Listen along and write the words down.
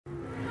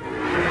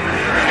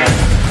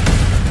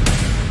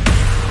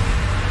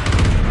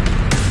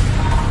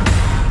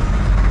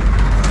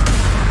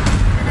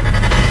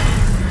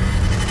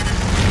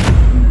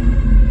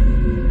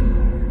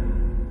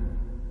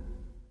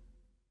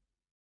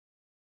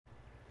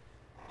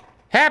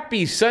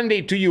Happy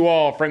Sunday to you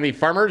all, friendly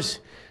farmers.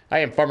 I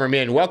am Farmer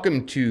Minn.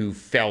 Welcome to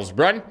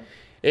Felsbrunn.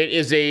 It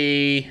is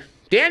a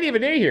dandy of a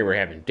day here we're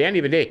having. Dandy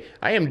of a day.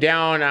 I am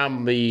down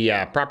on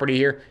the property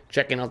here,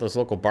 checking out this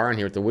local barn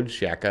here at the wood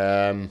shack.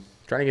 Trying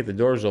to get the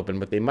doors open,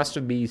 but they must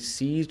have been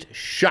seized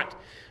shut.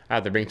 I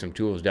have to bring some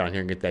tools down here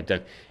and get that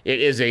done. It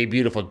is a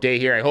beautiful day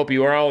here. I hope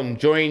you are all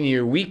enjoying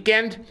your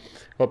weekend.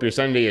 Hope your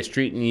Sunday is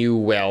treating you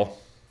well.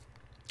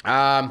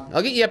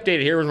 I'll get you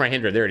updated. Here was my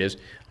Mahindra. There it is.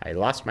 I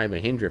lost my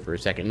Mahindra for a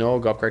second. No,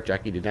 Golfcart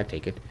Jockey did not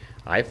take it.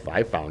 I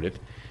found it.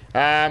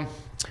 Here's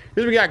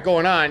what we got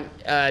going on.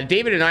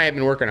 David and I have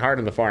been working hard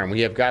on the farm.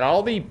 We have got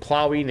all the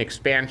plowing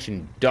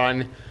expansion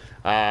done.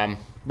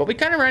 But we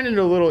kind of ran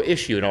into a little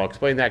issue, and I'll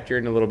explain that here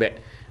in a little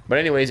bit. But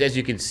anyways, as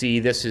you can see,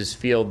 this is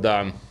field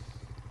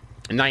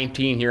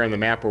 19 here on the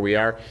map where we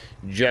are,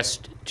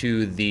 just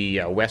to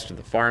the west of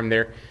the farm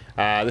there.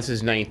 This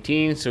is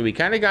 19, so we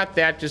kind of got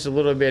that just a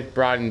little bit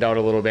broadened out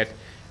a little bit.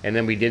 And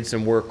then we did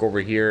some work over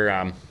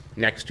here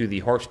next to the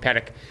horse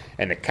paddock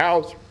and the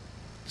cows.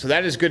 So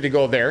that is good to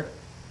go there.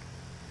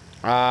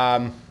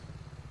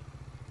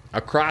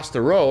 Across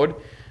the road,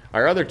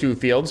 our other two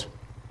fields,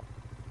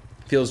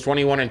 fields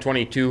 21 and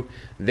 22,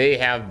 they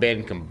have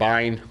been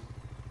combined.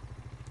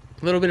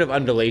 A little bit of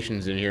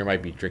undulations in here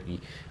might be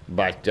tricky,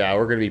 but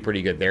we're going to be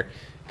pretty good there.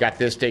 Got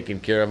this taken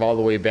care of all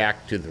the way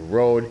back to the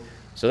road.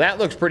 So that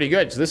looks pretty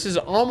good. So this is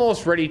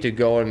almost ready to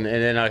go, and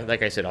then,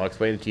 like I said, I'll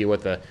explain to you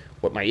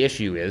what my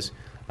issue is.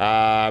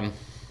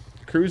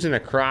 Cruising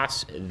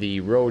across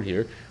the road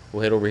here,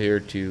 we'll head over here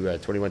to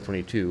 21,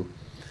 22.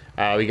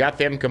 We got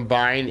them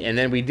combined, and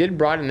then we did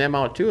broaden them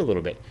out too a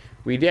little bit.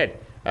 We did.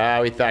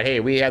 We thought, hey,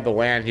 we have the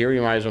land here, we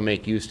might as well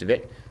make use of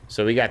it.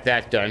 So we got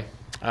that done.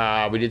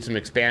 We did some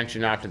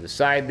expansion off to the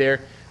side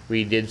there.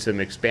 We did some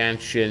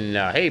expansion.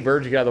 Hey,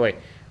 birds, get out of the way.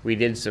 We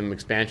did some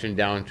expansion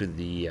down to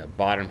the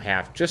bottom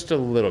half, just a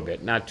little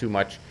bit, not too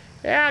much.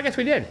 Yeah, I guess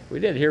we did. We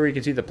did. Here we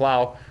can see the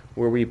plow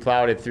where we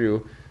plowed it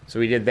through.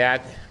 So we did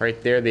that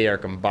right there. They are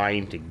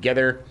combined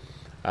together.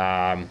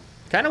 Kind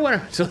of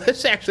went. So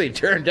this actually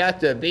turned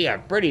out to be a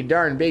pretty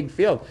darn big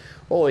field.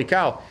 Holy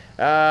cow!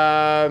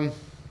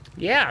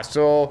 Yeah.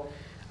 So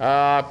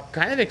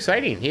kind of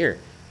exciting here.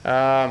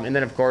 And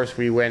then of course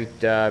we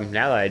went. Now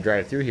that I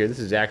drive through here, this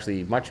is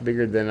actually much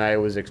bigger than I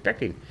was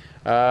expecting.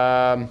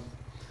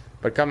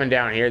 But coming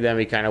down here, then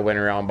we kind of went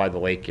around by the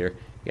lake here.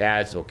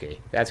 Yeah, it's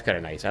okay. That's kind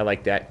of nice. I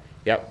like that.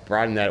 Yep,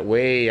 broaden that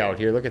way out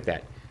here. Look at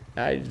that.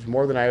 It's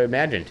more than I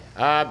imagined.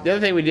 The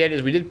other thing we did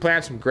is we did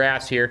plant some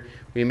grass here.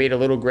 We made a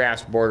little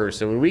grass border.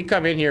 So when we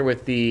come in here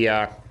with the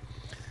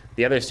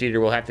other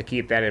cedar, we'll have to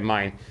keep that in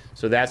mind.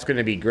 So that's going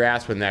to be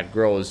grass when that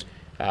grows.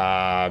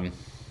 Grass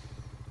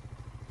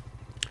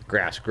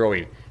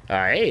growing.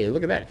 Hey,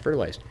 look at that.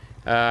 Fertilized.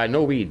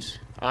 No weeds.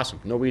 Awesome.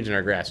 No weeds in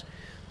our grass.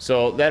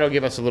 So that'll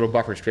give us a little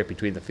buffer strip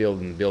between the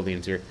field and the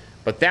buildings here.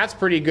 But that's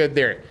pretty good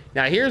there.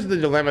 Now here's the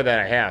dilemma that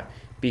I have.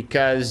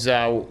 Because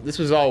this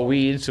was all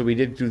weeds, so we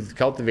did do the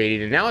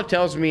cultivating. And now it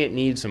tells me it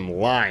needs some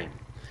lime.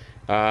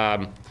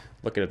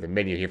 Looking at the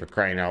menu here for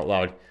crying out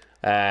loud.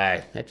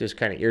 That just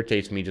kind of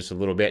irritates me just a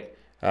little bit.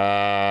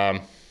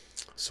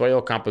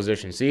 Soil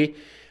composition. See?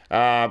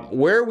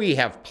 Where we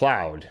have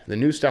plowed, the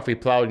new stuff we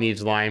plowed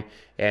needs lime.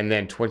 And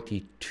then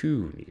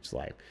 22 needs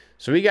lime.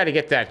 So we got to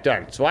get that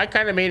done. So I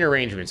kind of made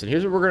arrangements, and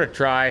here's what we're going to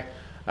try.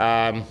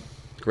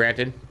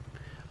 Granted,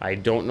 I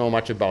don't know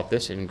much about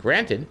this, and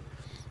granted,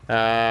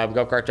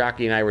 Golfcart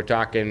Jockey and I were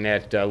talking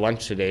at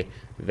lunch today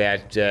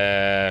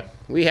that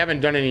we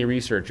haven't done any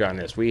research on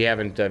this. We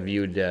haven't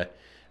viewed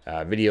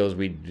videos.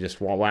 We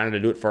just wanted to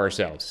do it for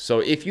ourselves.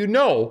 So if you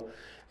know,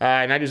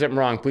 and I do something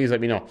wrong, please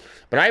let me know.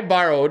 But I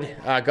borrowed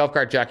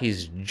Golfcart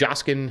Jockey's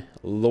Joskin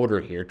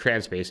loader here,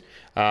 Transpace.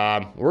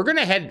 We're going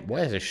to head, boy,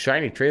 it's a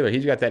shiny trailer.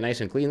 He's got that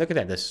nice and clean. Look at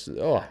that. This,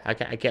 oh, I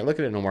can't look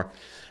at it no more.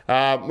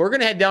 We're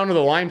going to head down to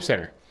the Lime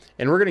Center,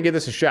 and we're going to give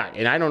this a shot.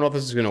 And I don't know if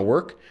this is going to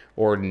work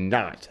or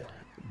not.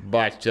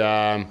 But,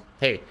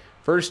 hey,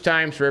 first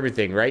times for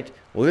everything, right?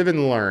 Live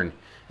and learn.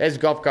 As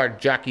Golfcart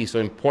Jockey so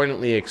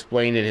importantly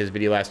explained in his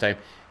video last time,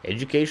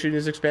 education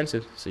is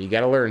expensive, so you got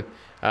to learn.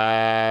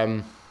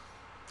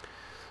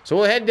 So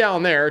we'll head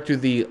down there to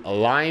the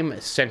Lime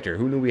Center.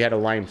 Who knew we had a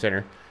Lime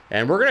Center?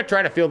 And we're going to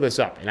try to fill this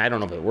up. And I don't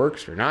know if it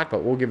works or not,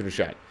 but we'll give it a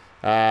shot.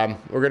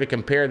 We're going to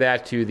compare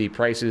that to the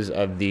prices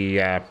of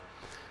the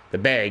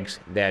bags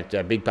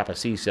that Big Papa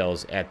C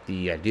sells at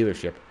the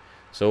dealership.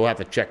 So we'll have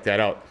to check that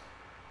out.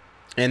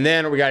 And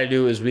then what we got to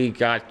do is we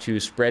got to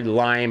spread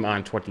lime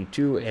on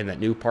 22 and that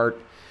new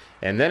part.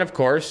 And then, of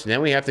course,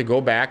 then we have to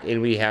go back and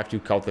we have to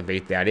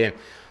cultivate that in.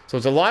 So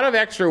it's a lot of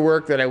extra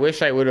work that I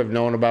wish I would have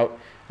known about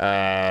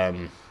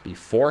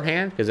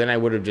beforehand, because then I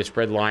would have just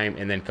spread lime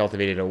and then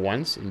cultivated it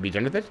once and be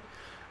done with it.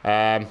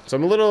 So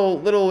I'm a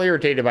little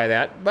irritated by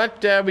that,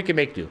 but we can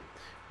make do.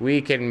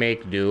 We can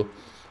make do.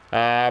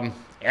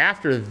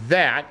 After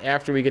that,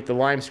 after we get the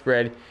lime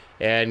spread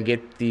and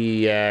get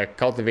the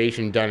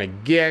cultivation done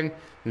again,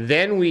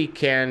 then we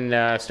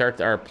can start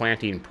our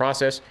planting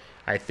process.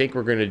 I think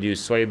we're going to do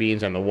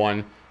soybeans on the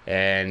one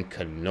and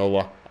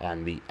canola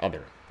on the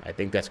other. I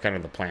think that's kind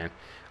of the plan.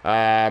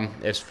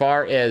 As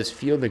far as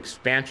field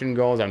expansion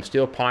goes, I'm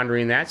still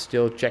pondering that,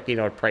 still checking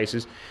out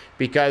prices,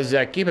 because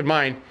keep in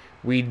mind,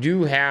 we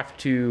do have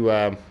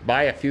to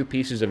buy a few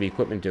pieces of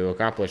equipment to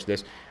accomplish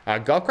this.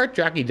 Golfcart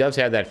Jockey does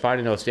have that fine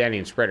and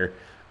outstanding spreader,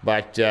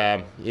 but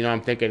you know,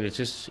 I'm thinking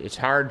it's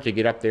hard to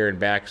get up there and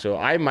back, so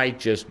I might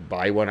just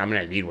buy one. I'm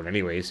gonna need one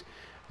anyways.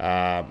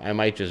 I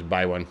might just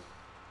buy one.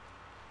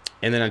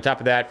 And then on top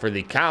of that, for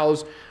the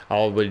cows,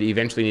 I would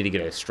eventually need to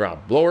get a straw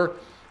blower.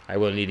 I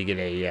will need to get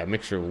a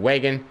mixer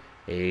wagon,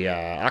 a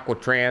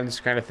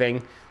Aquatrans kind of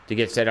thing to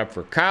get set up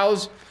for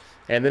cows.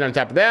 And then on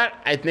top of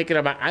that, I'm thinking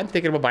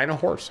about buying a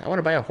horse. I want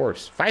to buy a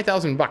horse.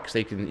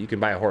 $5,000 you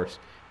can buy a horse,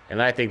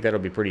 and I think that'll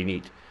be pretty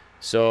neat.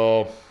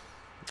 So,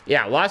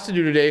 yeah, lots to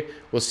do today.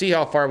 We'll see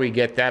how far we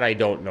get. That I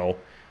don't know.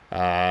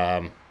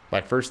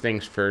 But first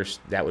things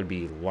first, that would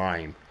be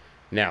lime.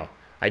 Now,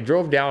 I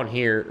drove down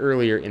here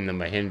earlier in the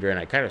Mahindra, and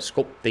I kind of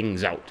scoped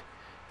things out.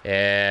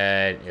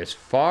 And as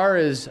far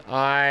as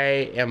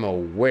I am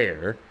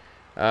aware,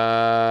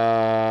 biogas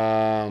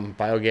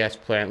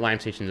plant, lime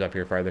station's up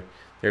here farther.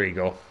 There we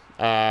go.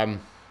 I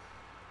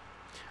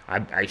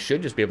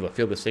should just be able to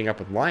fill this thing up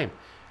with lime.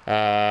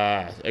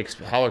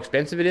 How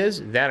expensive it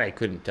is, that I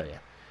couldn't tell you.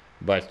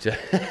 But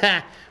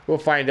we'll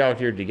find out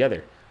here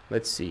together.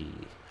 Let's see.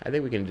 I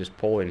think we can just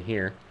pull in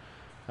here.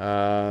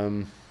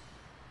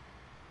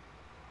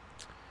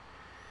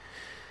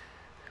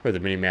 Put the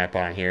mini map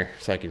on here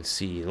so I can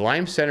see.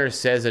 Lime Center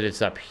says that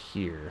it's up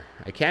here.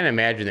 I can't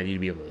imagine that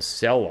you'd be able to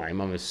sell lime.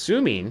 I'm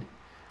assuming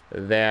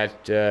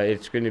that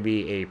it's going to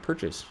be a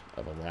purchase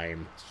of a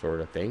lime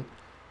sort of thing.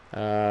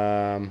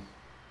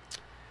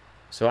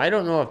 So I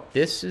don't know if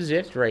this is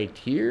it right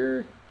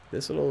here.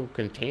 This little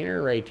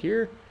container right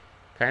here.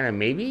 Kind of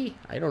maybe.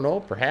 I don't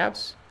know.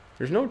 Perhaps.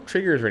 There's no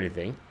triggers or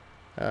anything.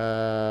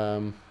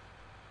 I'm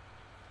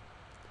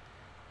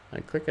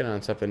clicking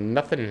on something.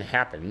 Nothing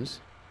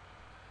happens.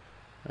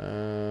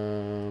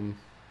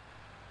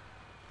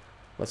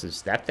 What's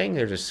this? That thing?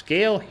 There's a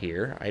scale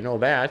here. I know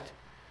that.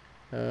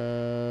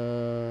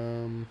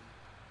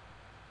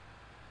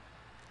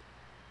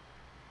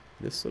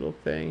 This little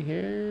thing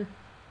here.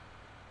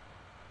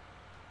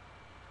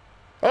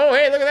 Oh,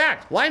 hey, look at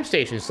that! Lime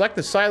station. Select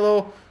the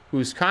silo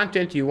whose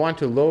content you want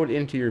to load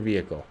into your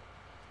vehicle.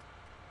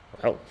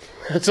 Well,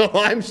 that's a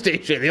lime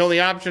station. The only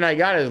option I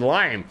got is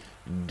lime.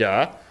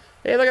 Duh.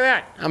 Hey, look at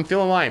that. I'm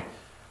filling lime.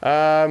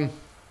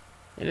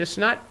 And it's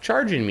not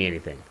charging me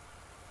anything.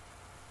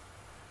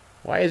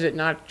 Why is it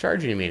not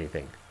charging me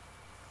anything?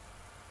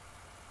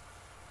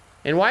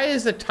 And why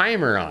is the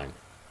timer on?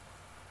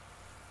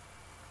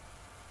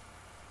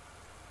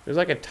 There's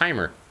like a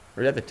timer.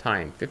 Or is that the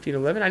time?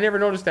 15:11? I never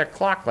noticed that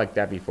clock like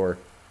that before.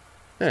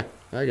 I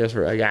guess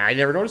I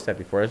never noticed that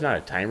before. It's not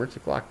a timer, it's a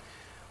clock.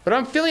 But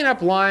I'm filling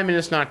up lime and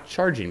it's not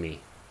charging me.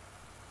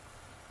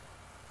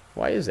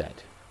 Why is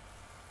that?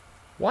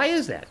 Why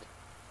is that?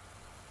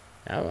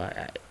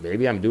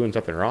 Maybe I'm doing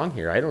something wrong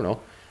here. I don't know.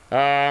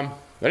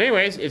 But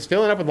anyways, it's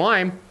filling up with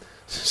lime.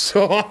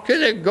 So I'm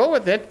going to go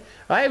with it.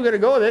 I am going to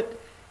go with it.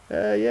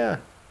 Yeah.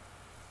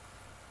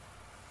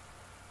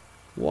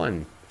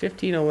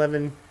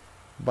 15:11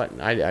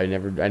 button. I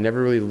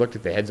never really looked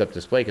at the heads-up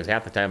display because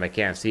half the time I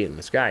can't see it in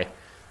the sky.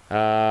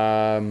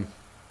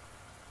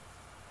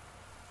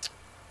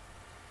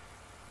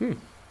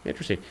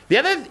 Interesting. The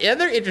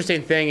other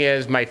interesting thing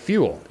is my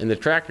fuel in the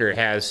tractor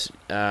has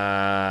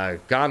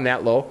gone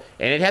that low,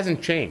 and it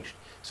hasn't changed.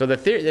 So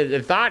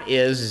the thought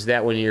is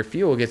that when your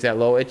fuel gets that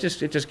low, it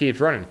just keeps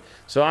running.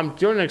 So I'm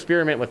doing an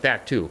experiment with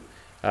that too.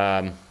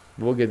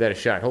 We'll give that a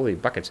shot. Holy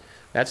buckets,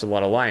 that's a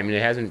lot of lime, and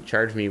it hasn't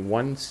charged me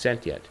 1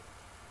 cent yet.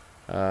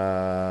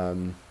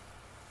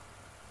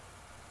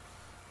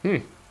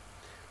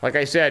 Like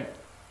I said,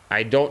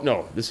 I don't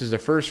know. This is the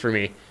first for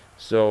me,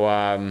 so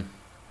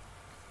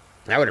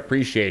I would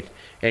appreciate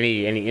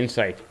any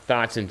insight,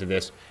 thoughts into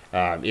this.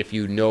 If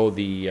you know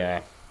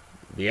the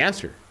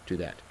answer to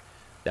that,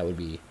 that'd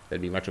be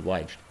much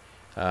obliged.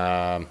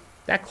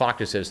 That clock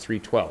just says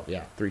 3:12.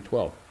 Yeah,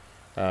 3:12.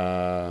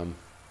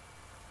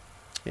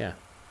 Yeah.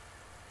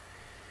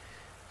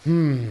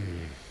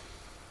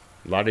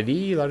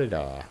 La-da-dee,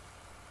 la-da-da.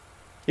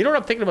 You know what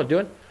I'm thinking about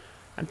doing?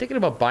 I'm thinking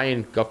about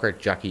buying Golfcart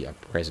Jockey a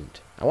present.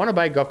 I want to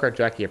buy Golfcart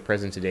Jockey a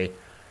present today,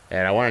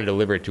 and I want to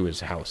deliver it to his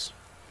house.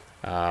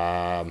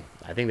 I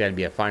think that'd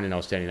be a fine and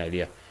outstanding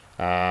idea.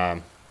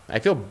 I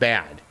feel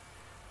bad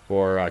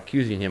for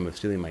accusing him of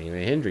stealing my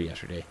Mahindra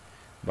yesterday,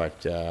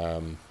 but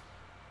so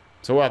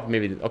we'll have to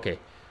maybe. Okay,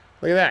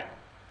 look at that.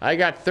 I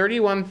got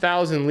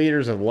 31,000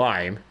 liters of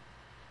lime,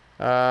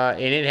 and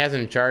it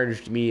hasn't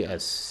charged me a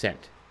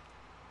cent.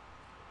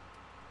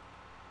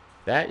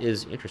 That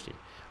is interesting.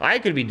 I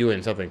could be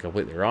doing something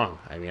completely wrong.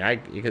 I mean,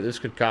 this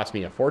could cost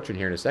me a fortune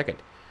here in a second,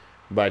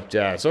 but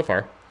so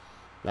far.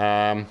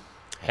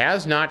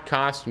 Has not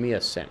cost me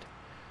a cent.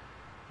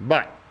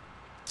 But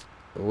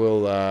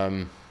we'll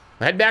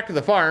head back to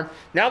the farm.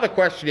 Now the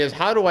question is,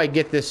 how do I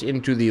get this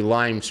into the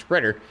lime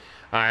spreader?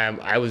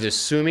 I was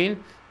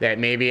assuming that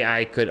maybe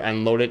I could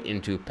unload it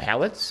into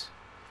pallets.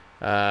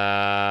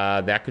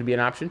 That could be an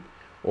option.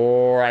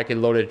 or I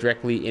can load it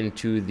directly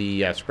into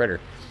the spreader.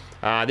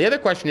 The other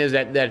question is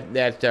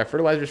that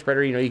fertilizer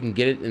spreader, you know, you can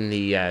get it in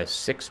the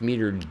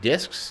 6-meter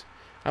discs.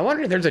 I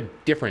wonder if there's a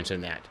difference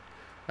in that.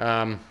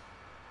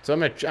 So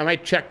I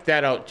might check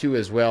that out too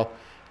as well.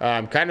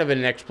 Kind of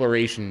an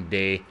exploration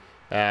day,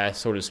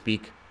 so to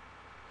speak,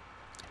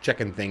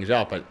 checking things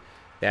out. But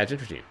that's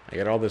interesting. I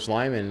got all this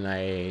lime and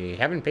I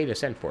haven't paid a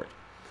cent for it.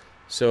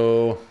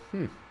 So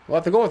we'll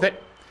have to go with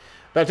it.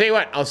 But I'll tell you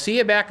what, I'll see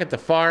you back at the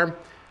farm.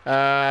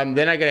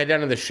 Then I got to head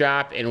down to the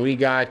shop and we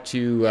got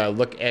to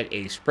look at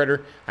a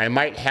spreader. I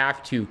might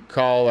have to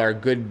call our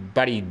good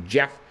buddy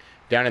Jeff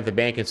down at the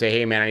bank and say,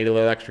 hey man, I need a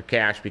little extra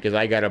cash because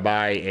I got to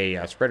buy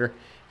a spreader.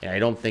 And I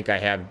don't think I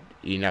have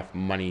enough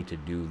money to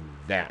do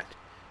that.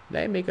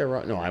 Did I make a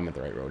wrong? No, I'm at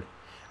the right road.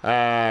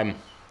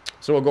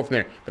 So we'll go from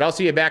there. But I'll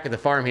see you back at the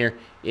farm here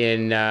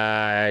in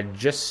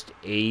just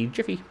a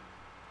jiffy.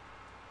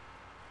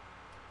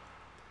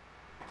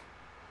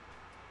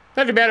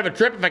 Not too bad of a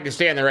trip if I can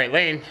stay on the right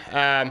lane.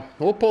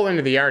 We'll pull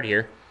into the yard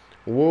here.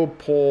 We'll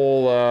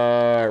pull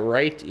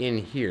right in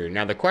here.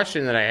 Now the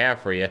question that I have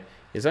for you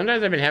is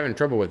sometimes I've been having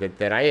trouble with it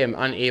that I am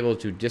unable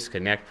to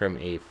disconnect from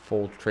a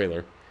full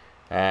trailer.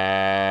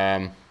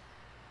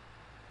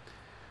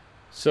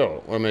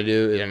 So what I'm going to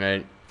do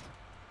is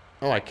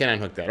oh, I can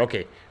unhook that.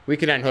 Okay, we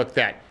can unhook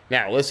that.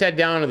 Now let's head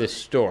down to the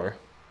store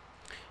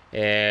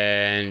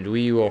and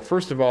we will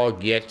first of all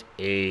get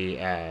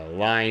a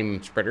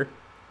lime spreader,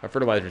 a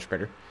fertilizer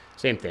spreader.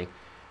 Same thing.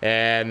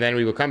 And then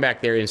we will come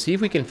back there and see if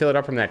we can fill it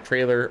up from that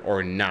trailer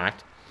or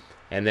not.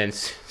 And then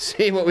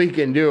see what we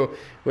can do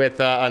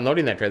with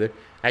unloading that trailer.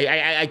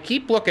 I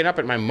keep looking up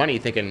at my money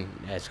thinking,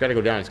 it's got to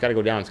go down, it's got to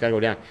go down, it's got to go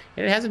down.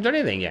 And it hasn't done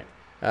anything yet.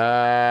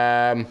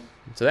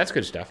 So that's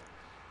good stuff.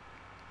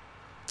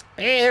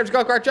 Hey, there's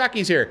Golfcart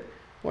Jockey's here.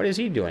 What is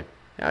he doing?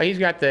 Oh, he's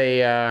got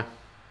the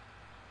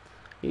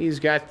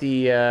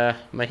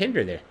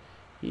Mahindra there.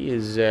 He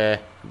is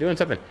doing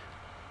something.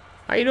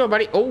 How you doing,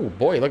 buddy? Oh,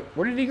 boy, look,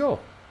 where did he go?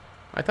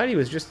 I thought he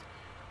was just,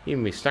 he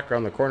even be stuck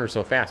around the corner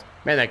so fast.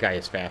 Man, that guy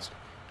is fast.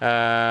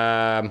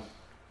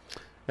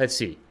 Let's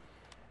see.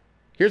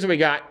 Here's what we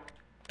got.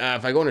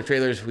 If I go into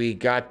trailers, we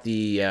got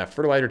the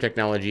fertilizer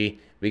technology.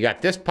 We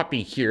got this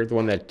puppy here, the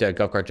one that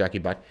Golfcart Jockey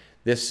bought.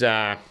 This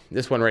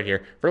one right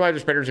here. Fertilizer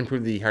spreaders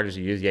improve the hardest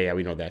to use. Yeah,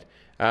 we know that.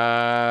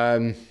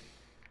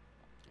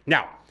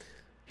 Now,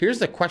 here's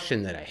the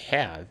question that I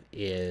have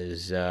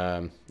is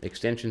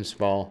extension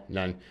small,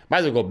 none. Might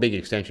as well go big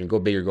extension. Go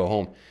big or go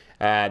home.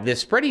 The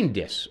spreading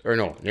disc, or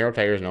no, narrow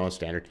tires, no, it's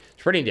standard.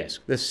 Spreading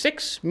disc. The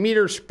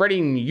 6-meter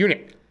spreading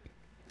unit.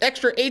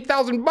 Extra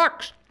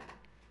 $8,000.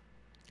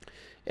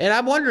 And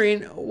I'm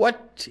wondering,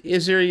 what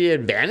is there any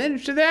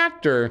advantage to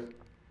that, or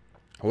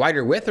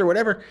wider width, or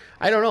whatever?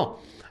 I don't know.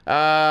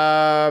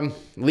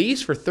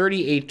 Lease for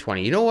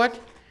 $38.20. You know what?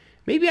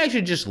 Maybe I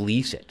should just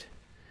lease it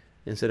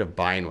instead of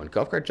buying one.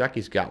 Golfcart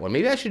Jockey's got one.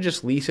 Maybe I should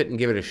just lease it and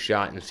give it a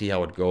shot and see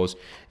how it goes.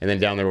 And then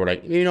down the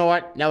road, you know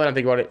what? Now that I'm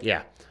thinking about it,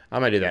 yeah,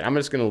 I'm gonna do that. I'm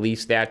just gonna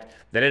lease that.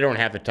 Then I don't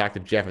have to talk to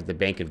Jeff at the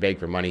bank and beg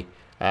for money.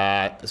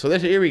 So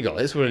here we go.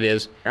 This is what it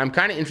is. I'm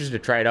kind of interested to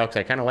try it out because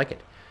I kind of like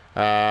it.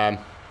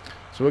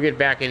 So we'll get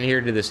back in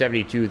here to the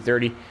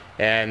 7230,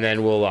 and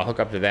then we'll hook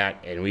up to that,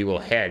 and we will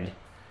head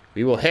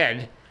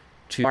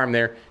to farm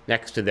there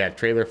next to that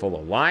trailer full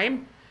of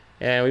lime,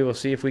 and we will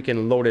see if we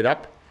can load it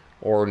up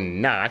or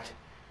not.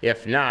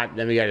 If not,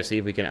 then we got to see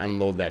if we can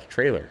unload that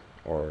trailer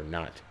or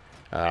not.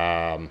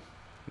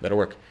 That'll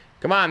work.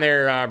 Come on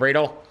there,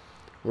 Bradle.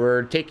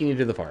 We're taking you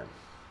to the farm.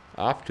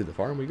 Off to the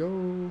farm we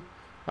go.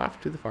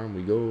 Off to the farm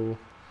we go.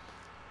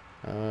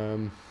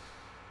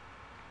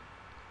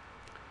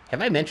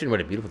 Have I mentioned what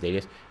a beautiful day it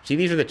is? See,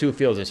 these are the two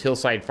fields, this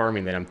hillside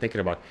farming that I'm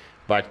thinking about.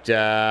 But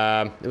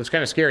it was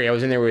kind of scary. I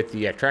was in there with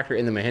the tractor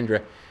in the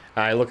Mahindra,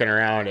 looking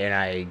around, and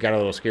I got a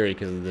little scary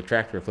because the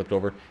tractor flipped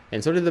over,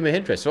 and so did the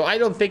Mahindra. So I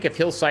don't think if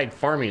hillside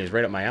farming is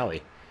right up my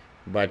alley.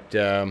 But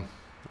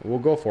we'll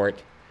go for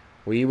it.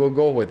 We will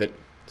go with it.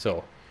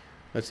 So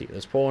let's see.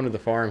 Let's pull into the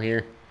farm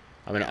here.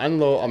 I'm going to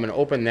unload. I'm going to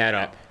open that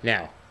up.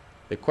 Now,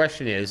 the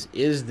question is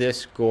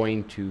this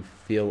going to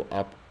fill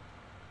up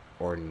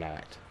or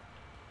not?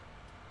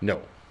 No,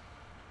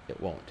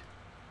 it won't.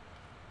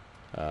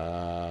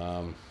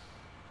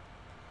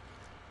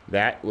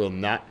 That will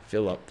not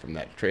fill up from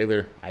that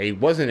trailer. I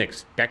wasn't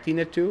expecting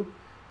it to.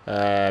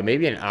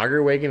 Maybe an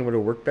auger wagon would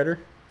have worked better.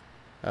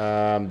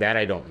 That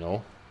I don't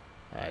know.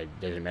 It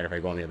doesn't matter if I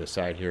go on the other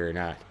side here or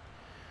not.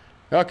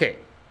 Okay,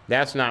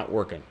 that's not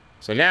working.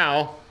 So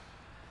now,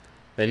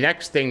 the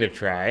next thing to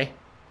try,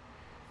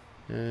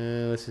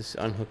 let's just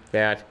unhook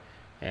that,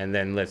 and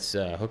then let's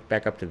hook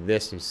back up to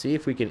this and see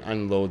if we can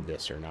unload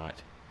this or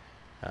not.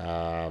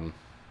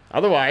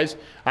 Otherwise,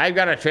 I've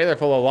got a trailer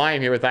full of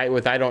lime here with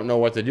I don't know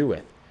what to do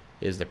with,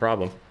 is the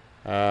problem.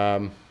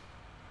 That's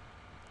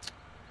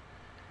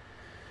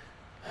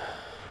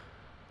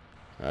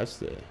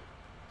the,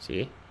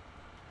 see?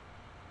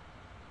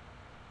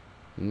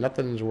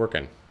 Nothing's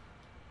working.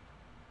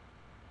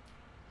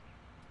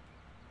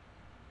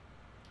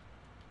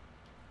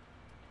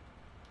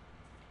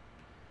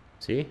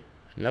 See?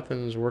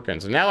 Nothing's working.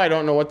 So now I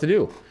don't know what to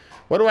do.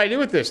 What do I do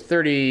with this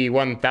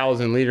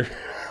 31,000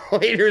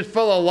 liters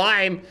full of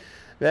lime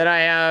that I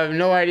have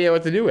no idea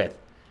what to do with?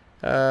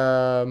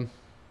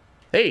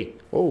 Hey,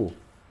 oh,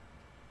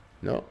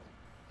 no,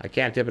 I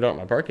can't tip it out in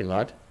my parking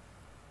lot.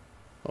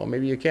 Oh,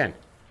 maybe you can.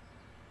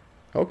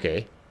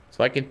 Okay,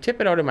 so I can tip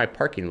it out in my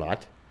parking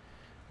lot.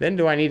 Then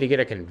do I need to get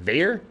a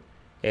conveyor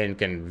and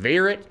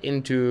conveyor it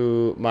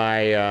into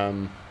my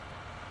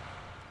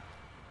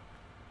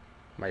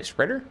my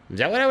spreader? Is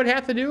that what I would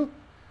have to do?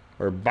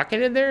 Or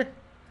bucket it there?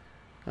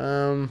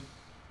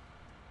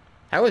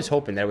 I was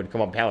hoping that would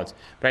come up pallets,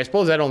 but I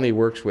suppose that only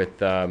works with,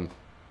 well,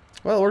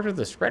 it works with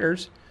the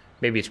spreaders,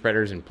 maybe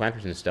spreaders and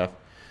planters and stuff.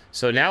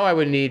 So now I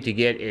would need to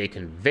get a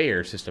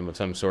conveyor system of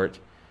some sort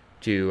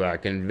to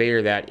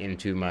conveyor that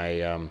into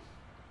my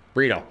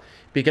burrito.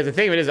 Because the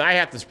thing of it is, I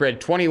have to spread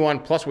 21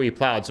 plus what we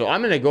plowed, so I'm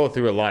going to go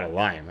through a lot of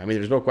lime. I mean,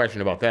 there's no question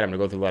about that. I'm going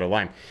to go through a lot of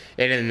lime.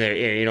 And in the,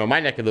 you know, my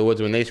neck of the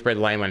woods, when they spread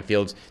lime on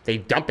fields, they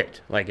dump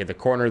it like at the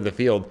corner of the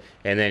field,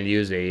 and then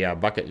use a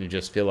bucket and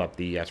just fill up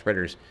the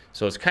spreaders.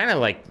 So it's kind of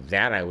like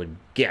that, I would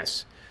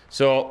guess.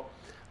 So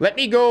let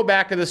me go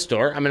back to the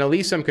store. I'm going to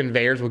lease some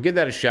conveyors. We'll give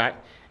that a shot,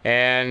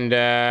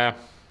 and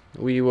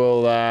we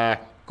will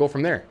go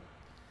from there.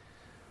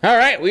 All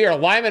right, we are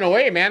liming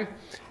away, man.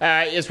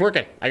 It's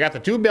working. I got the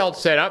two belts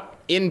set up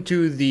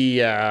into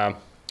the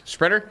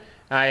spreader.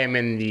 I am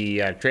in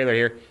the trailer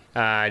here,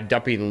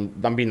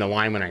 dumping the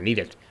lime when I need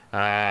it.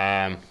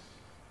 But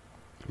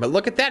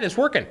look at that, it's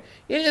working.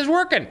 It is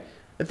working.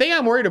 The thing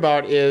I'm worried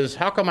about is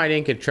how come I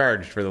didn't get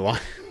charged for the lime?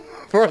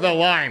 For the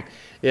lime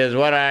is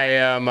what I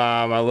am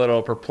a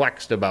little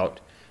perplexed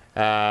about.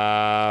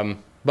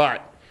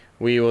 But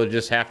we will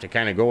just have to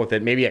kind of go with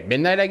it. Maybe at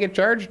midnight I get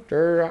charged,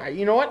 or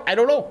you know what? I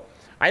don't know.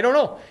 I don't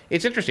know.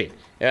 It's interesting.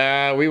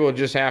 We will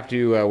just have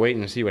to wait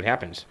and see what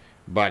happens.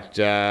 But,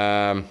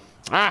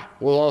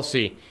 we'll all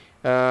see.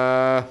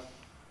 We'll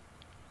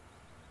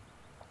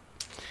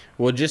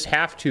just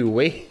have to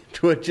wait.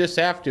 We'll just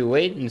have to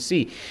wait and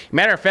see.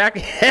 Matter of fact,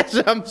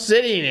 as I'm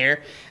sitting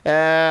here,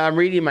 I'm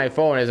reading my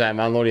phone as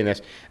I'm unloading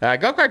this.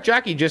 Golfcart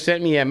Jockey just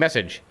sent me a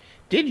message.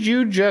 Did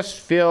you just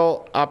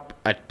fill up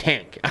a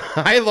tank?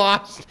 I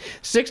lost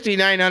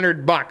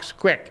 $6,900.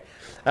 Quick.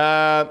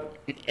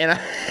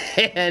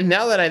 And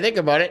now that I think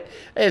about it,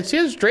 it's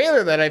his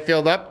trailer that I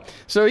filled up,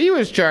 so he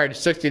was charged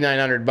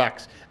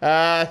 $6,900.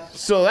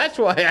 So that's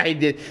why I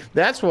did.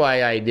 That's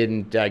why I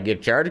didn't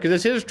get charged, because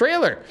it's his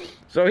trailer.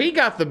 So he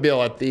got the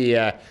bill at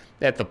the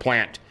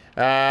plant.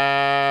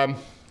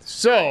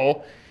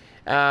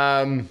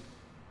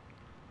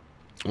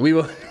 We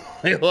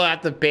will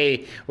have to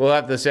pay. We'll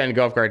have to send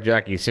Golfcart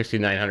Jockey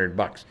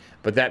 $6,900.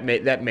 But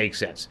that makes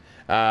sense.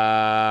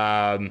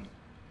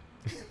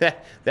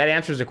 That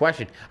answers the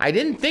question. I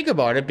didn't think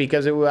about it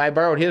because I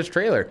borrowed his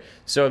trailer.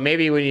 So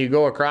maybe when you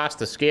go across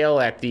the scale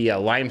at the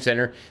Lime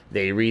Center,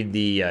 they read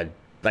the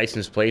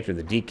license plate or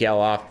the decal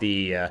off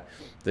the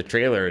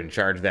trailer and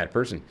charge that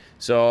person.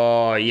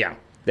 So yeah,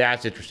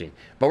 that's interesting.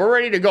 But we're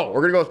ready to go. We're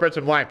gonna go spread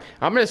some lime.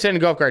 I'm gonna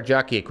send Golfcart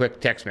Jockey a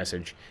quick text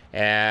message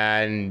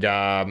and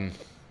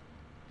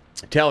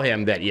tell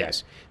him that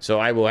yes. So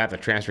I will have to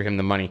transfer him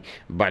the money,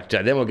 but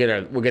then we'll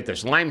get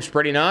this lime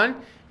spreading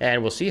on,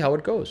 and we'll see how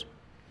it goes.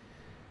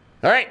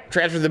 All right,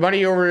 transfer the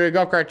money over to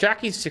Golfcart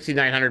Jockey,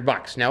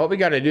 $6,900. Now what we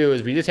got to do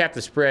is we just have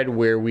to spread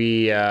where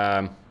we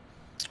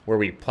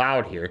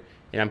plowed here,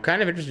 and I'm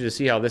kind of interested to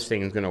see how this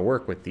thing is going to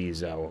work with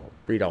these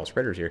breed-all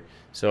spreaders here.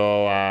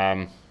 So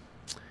I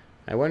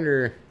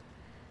wonder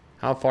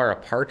how far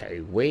apart I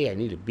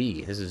need to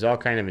be. This is all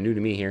kind of new to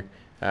me here.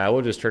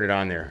 We'll just turn it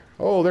on there.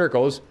 Oh, there it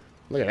goes.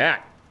 Look at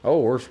that. Oh,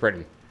 we're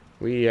spreading.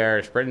 We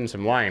are spreading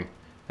some lime.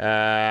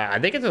 I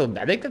think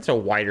it's a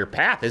wider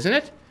path, isn't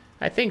it?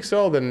 I think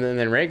so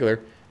than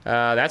regular.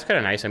 That's kind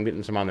of nice. I'm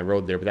getting some on the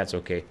road there, but that's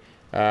okay.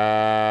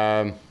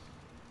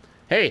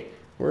 Hey,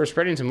 we're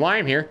spreading some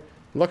lime here.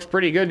 Looks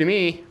pretty good to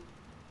me.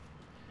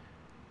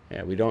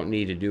 Yeah, we don't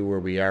need to do where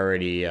we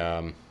already,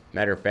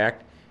 matter of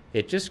fact,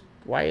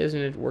 why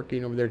isn't it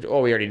working over there?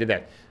 Oh, we already did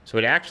that. So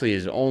it actually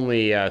is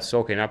only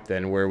soaking up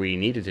then where we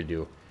needed to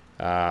do.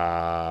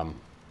 I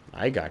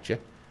got you.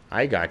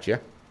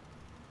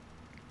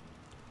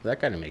 That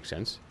kind of makes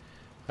sense.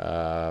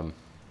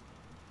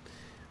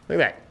 Look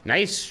at that.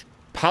 Nice,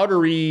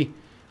 powdery,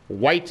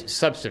 white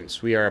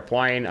substance we are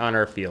applying on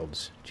our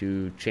fields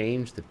to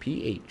change the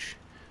pH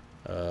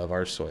of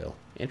our soil.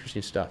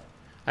 Interesting stuff.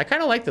 I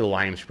kind of like the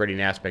lime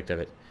spreading aspect of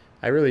it.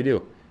 I really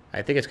do.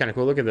 I think it's kind of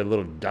cool. Look at the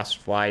little dust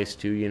flies,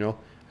 too, you know.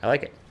 I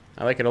like it.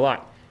 I like it a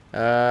lot.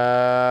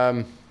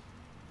 I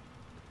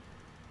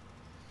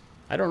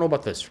don't know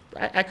about this.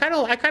 I kind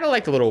of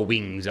like the little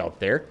wings out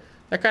there.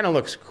 That kind of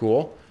looks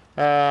cool.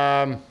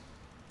 I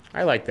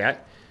like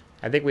that.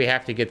 I think we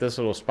have to get this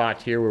little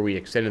spot here where we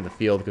extended the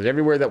field, because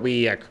everywhere that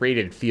we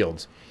created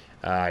fields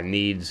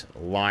needs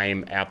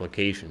lime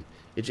application.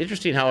 It's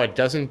interesting how it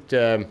doesn't,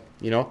 even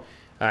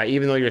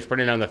though you're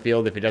spreading on the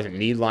field, if it doesn't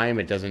need lime,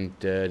 it doesn't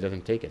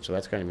take it. So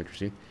that's kind of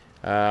interesting.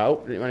 Didn't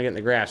want to get in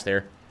the grass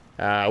there.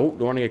 Don't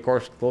want to get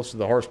close to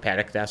the horse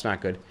paddock. That's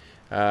not good.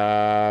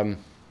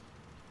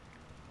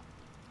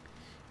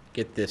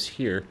 get this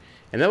here.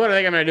 And then what I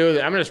think I'm going to do is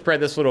I'm going to spread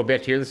this little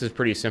bit here. This is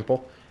pretty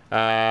simple.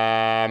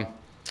 And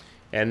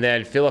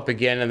then fill up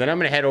again. And then I'm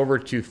going to head over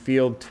to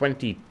field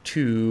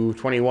 22,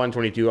 21,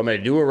 22. I'm going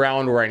to do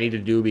around where I need to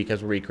do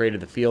because we created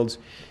the fields.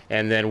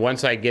 And then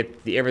once I get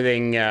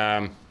everything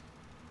kind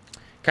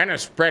of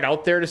spread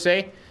out there to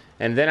say,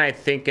 and then I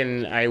think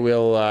I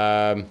will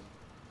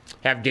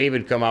have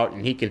David come out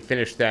and he can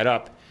finish that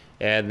up.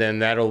 And then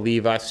that'll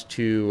leave us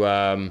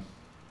to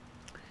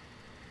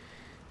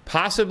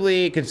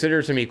possibly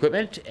consider some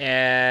equipment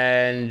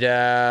and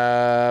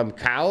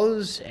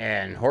cows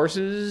and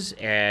horses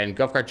and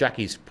Golfcart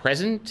Jockey's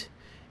present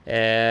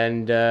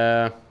and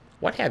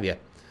what have you.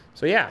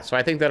 So yeah, so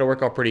I think that'll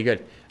work out pretty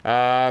good.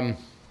 Other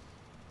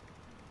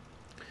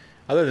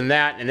than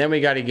that, and then we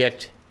got to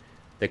get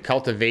the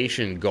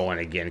cultivation going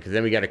again, because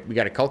then we got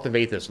to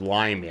cultivate this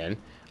lime in.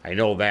 I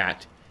know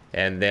that,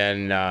 and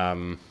then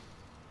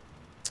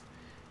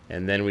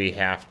we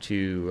have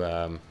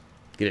to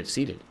get it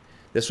seeded.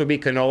 This will be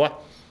canola,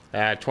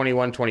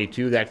 21,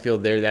 22. That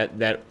field there,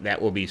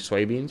 that will be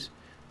soybeans.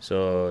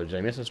 So did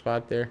I miss a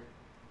spot there?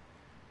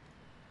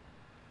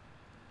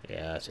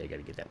 Yeah, so I got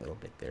to get that little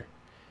bit there.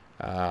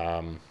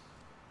 Then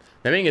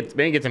we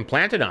can get some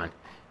planted on,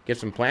 get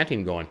some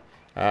planting going.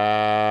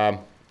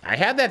 I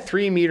have that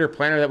 3-meter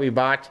planter that we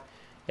bought,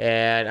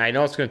 and I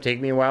know it's going to take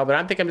me a while, but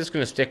I think I'm just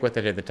going to stick with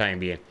it at the time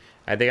being.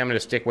 I think I'm going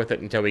to stick with it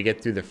until we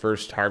get through the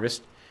first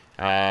harvest.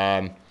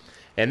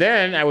 And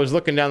then I was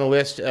looking down the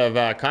list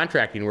of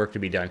contracting work to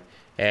be done.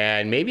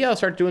 And maybe I'll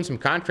start doing some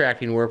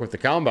contracting work with the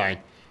combine.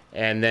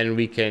 And then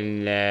we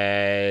can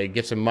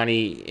get some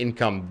money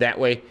income that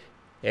way.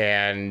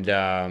 And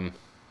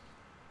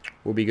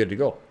we'll be good to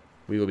go.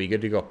 We will be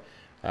good to go.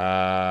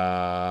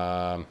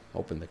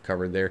 Open the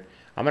cover there.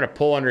 I'm going to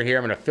pull under here.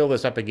 I'm going to fill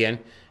this up again.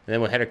 And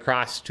then we'll head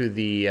across to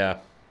the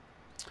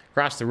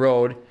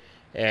road.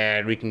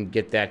 And we can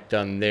get that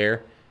done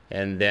there.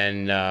 And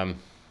then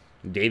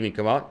Dave can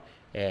come out.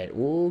 And,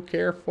 ooh,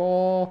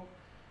 careful.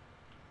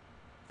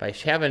 If I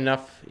have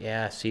enough,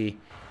 yeah, see,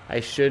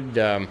 I should,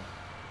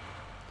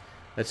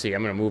 let's see,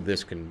 I'm going to move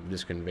this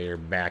conveyor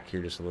back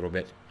here just a little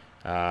bit.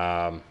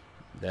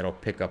 That'll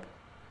pick up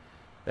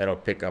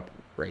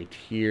right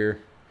here.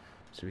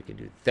 So we can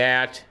do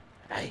that.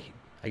 I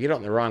get out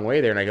in the wrong way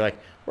there, and I go like,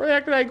 where the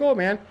heck did I go,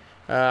 man?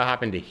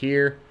 Hop into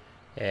here,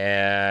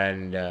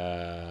 and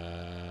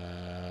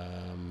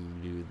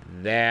do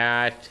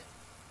that.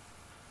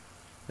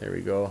 There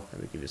we go.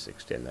 And we can just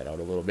extend that out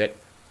a little bit.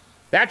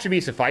 That should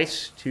be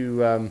suffice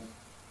to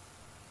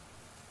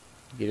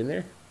get in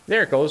there.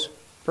 There it goes.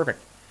 Perfect.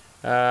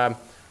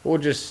 We'll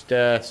just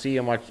see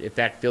how much, if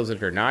that fills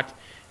it or not.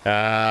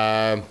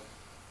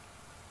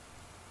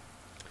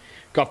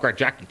 Golfcart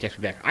Jockey texted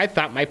me back. I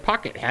thought my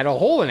pocket had a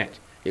hole in it.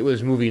 It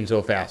was moving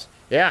so fast.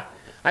 Yeah.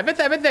 I bet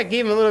that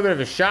gave him a little bit of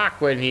a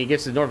shock when he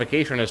gets the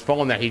notification on his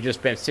phone that he just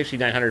spent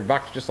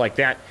 $6,900 just like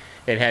that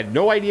and had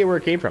no idea where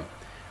it came from.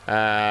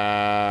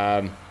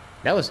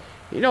 That was,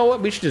 you know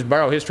what, we should just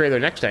borrow his trailer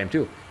next time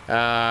too. We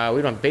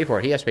don't have to pay for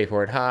it. He has to pay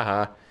for it. Ha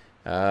ha.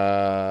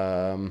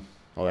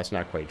 Oh, that's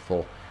not quite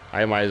full.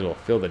 I might as well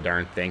fill the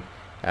darn thing.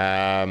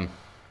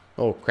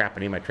 Oh crap, I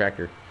need my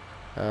tractor.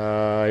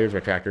 Here's my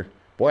tractor.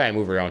 Boy, I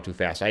move around too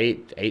fast. I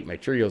ate my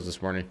Cheerios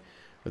this morning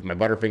with my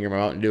Butterfinger and my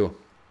Mountain Dew.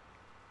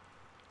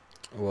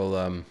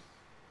 We'll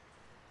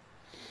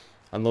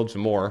unload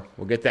some more.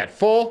 We'll get that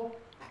full,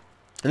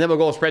 and then we'll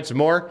go spread some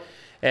more,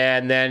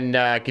 and then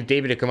get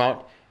David to come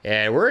out.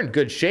 And we're in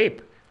good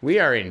shape. We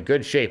are in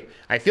good shape.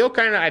 I feel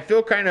kind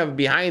of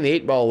behind the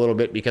 8 ball a little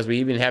bit because we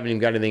even haven't even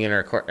got anything in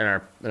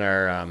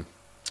our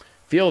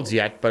fields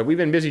yet. But we've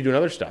been busy doing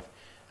other stuff.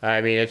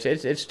 I mean,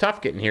 it's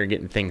tough getting here and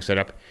getting things set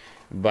up,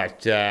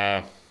 but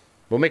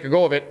we'll make a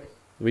go of it.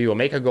 We will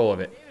make a go of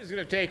it. He's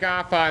going to take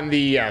off on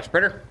the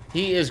spreader.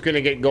 He is going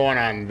to get going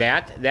on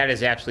that. That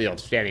is absolutely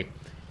outstanding.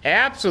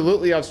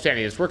 Absolutely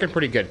outstanding. It's working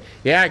pretty good.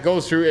 Yeah, it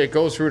goes through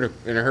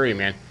in a hurry,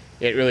 man.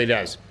 It really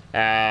does.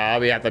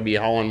 I'll have to be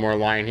hauling more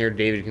line here.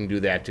 David can do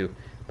that too.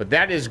 But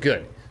that is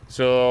good.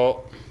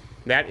 So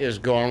that is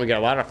going. We got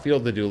a lot of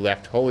field to do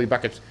left. Holy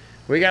buckets.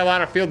 We got a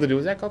lot of field to do.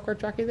 Is that Golfcart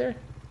Jockey there?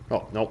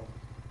 Oh, no.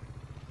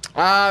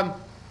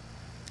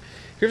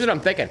 Here's what I'm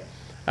thinking.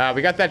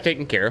 We got that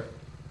taken care of.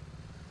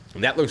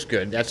 And that looks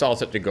good. That's all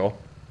set to go.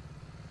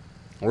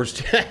 We're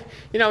still,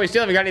 we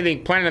still haven't got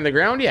anything planted on the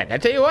ground yet. I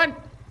tell you what,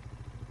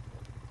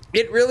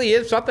 it really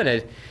is something.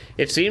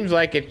 It seems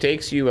like it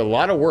takes you a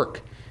lot of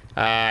work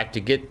to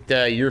get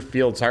your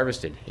fields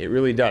harvested. It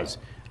really does.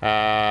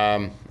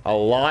 A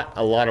lot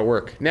of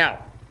work.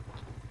 Now,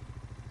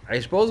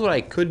 I suppose what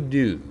I could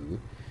do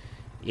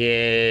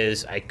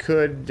is I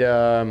could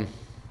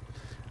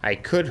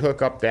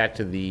hook up that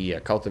to the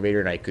cultivator,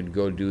 and I could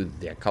go do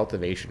the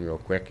cultivation real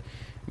quick.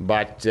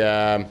 But you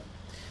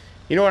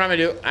know what I'm gonna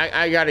do?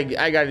 I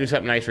gotta do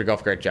something nice for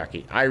Golfcart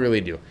Jockey. I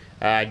really do.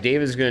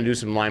 David's gonna do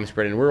some lime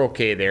spreading. We're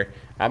okay there.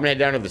 I'm gonna head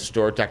down to the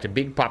store, talk to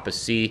Big Papa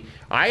C.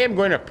 I am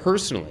going to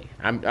personally,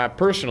 out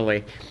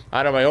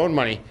of my own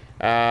money,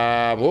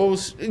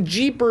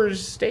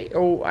 Jeepers stay.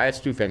 Oh, that's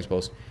 2 fence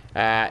posts.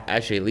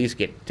 Actually, at least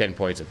get 10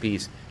 points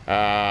apiece.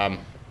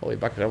 Holy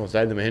bucket, I almost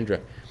died in the Mahindra.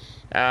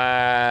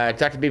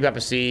 Talk to Big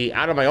Papa C.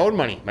 Out of my own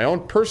money, my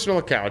own personal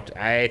account,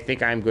 I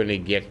think I'm going to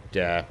get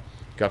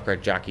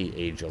Golfcart Jockey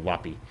a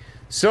jalopy.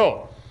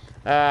 So,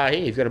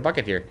 hey, he's got a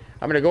bucket here.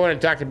 I'm going to go in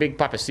and talk to Big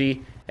Papa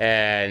C,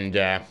 and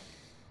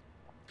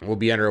we'll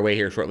be under our way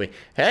here shortly.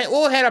 Hey,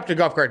 we'll head up to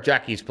Golfcart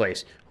Jockey's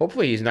place.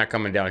 Hopefully he's not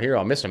coming down here.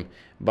 I'll miss him.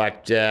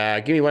 But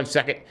give me 1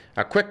 second.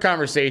 A quick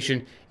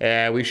conversation,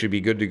 and we should be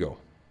good to go.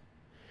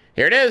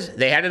 Here it is.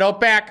 They had it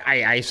out back.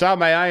 I saw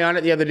my eye on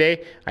it the other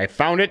day. I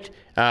found it.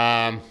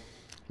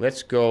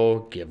 Let's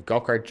go give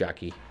Golfcart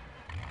Jockey.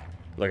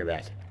 Look at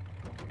that.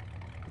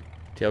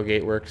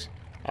 Tailgate works.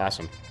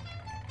 Awesome.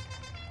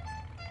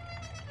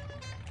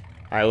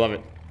 I love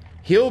it.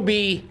 He'll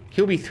be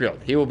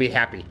thrilled. He will be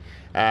happy.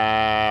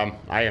 I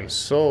am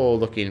so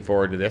looking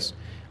forward to this.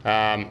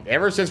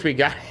 Ever since we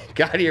got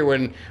here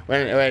when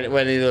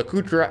the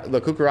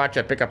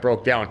Cucaracha pickup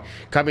broke down,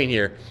 coming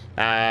here,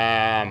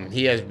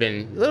 he has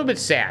been a little bit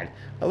sad,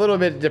 a little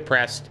bit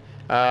depressed,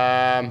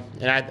 and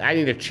I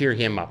need to cheer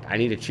him up. I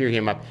need to cheer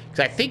him up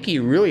because I think he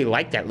really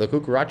liked that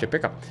Cucaracha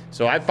pickup.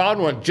 So I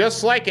found one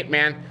just like it,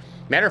 man.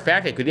 Matter of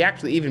fact, it could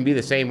actually even be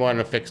the same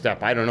one fixed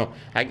up. I don't know.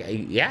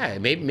 Yeah,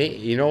 maybe.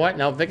 You know what?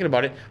 Now I'm thinking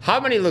about it.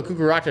 How many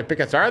Cucaracha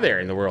pickups are there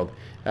in the world?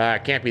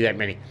 Can't be that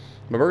many.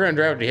 But we're going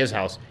to drive up to his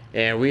house,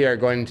 and we are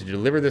going to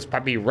deliver this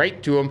puppy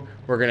right to him.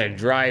 We're going to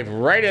drive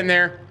right in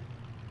there,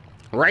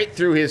 right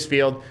through his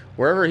field,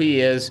 wherever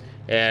he is,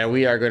 and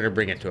we are going to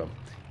bring it to him.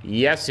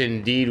 Yes,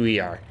 indeed we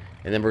are.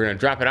 And then we're going to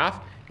drop it off,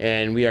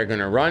 and we are going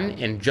to run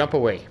and jump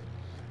away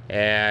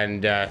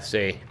and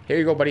say, here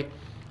you go, buddy.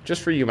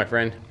 Just for you, my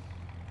friend.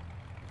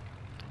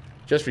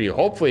 Just for you.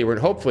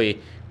 Hopefully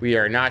we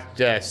are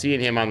not seeing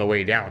him on the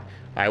way down.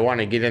 I want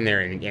to get in there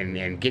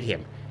and get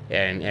him,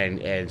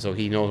 and so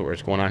he knows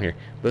what's going on here.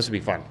 This will be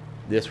fun.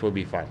 This will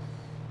be fun.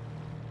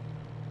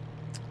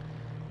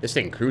 This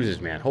thing cruises,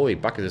 man. Holy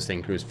bucket, this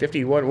thing cruises.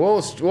 51. Whoa,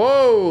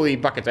 holy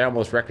buckets! I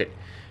almost wrecked it.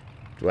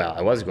 Well,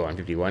 I was going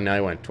 51. Now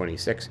I went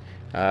 26.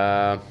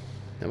 Come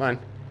on,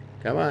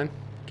 come on,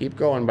 keep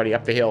going, buddy,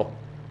 up the hill.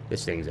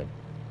 This thing's a.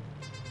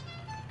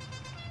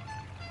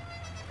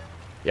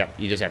 Yep,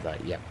 you just have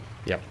to.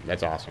 Yep,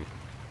 that's awesome.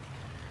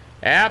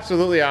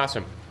 Absolutely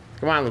awesome.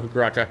 Come on, La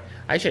Cucaracha.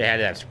 I should have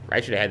had that.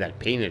 I should have had that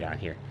painted on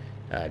here.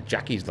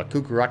 Jockey's La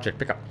Cucaracha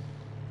pickup.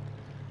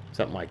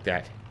 Something like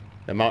that.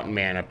 The mountain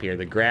man up here.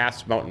 The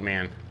grass mountain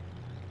man.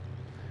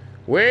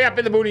 Way up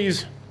in the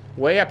boonies.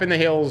 Way up in the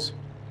hills.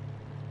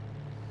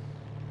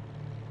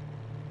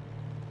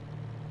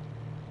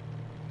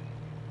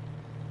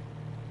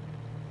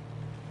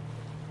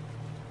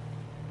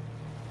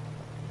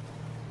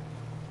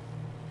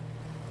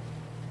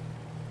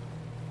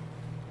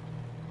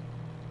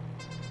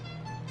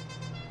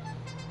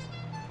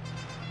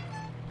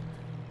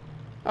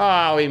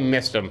 Oh, we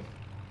missed him.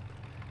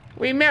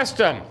 We missed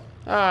him.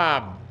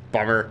 Ah,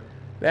 bummer.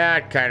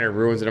 That kind of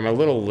ruins it. I'm a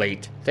little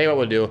late. Tell you what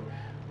we'll do.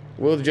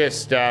 We'll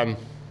just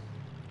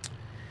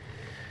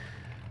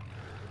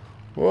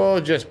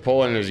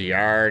pull in his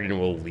yard and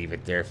we'll leave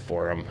it there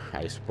for him,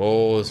 I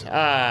suppose.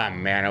 Ah,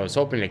 man, I was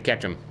hoping to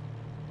catch him.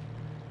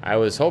 I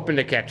was hoping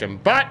to catch him,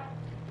 but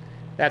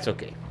that's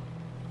okay.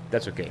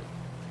 That's okay.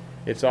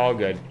 It's all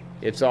good.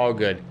 It's all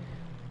good.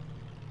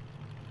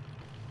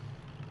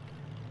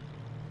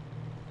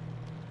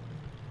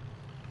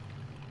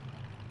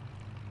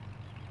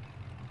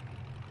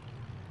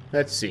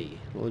 Let's see.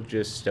 We'll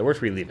just... where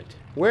should we leave it?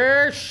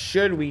 Where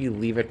should we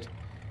leave it?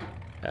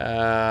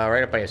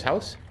 Right up by his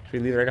house? Should we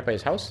leave it right up by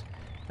his house?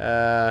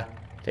 Tell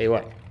you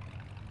what.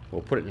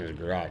 We'll put it in his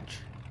garage.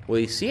 Will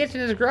he see it in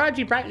his garage?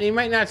 He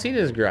might not see it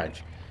in his garage.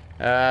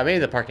 Maybe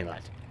the parking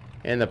lot.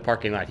 In the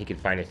parking lot, he can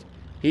find it.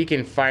 He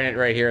can find it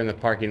right here in the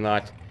parking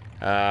lot.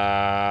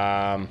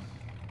 Yeah.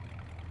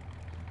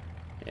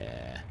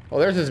 Oh,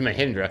 there's his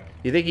Mahindra.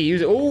 You think he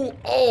used it?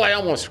 Oh, I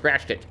almost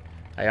scratched it.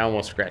 I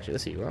almost scratched it.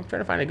 Let's see. Well, I'm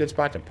trying to find a good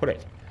spot to put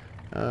it.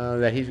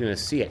 That he's going to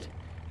see it.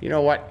 You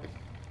know what?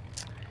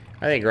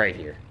 I think right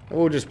here.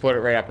 We'll just put it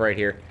right up right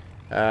here.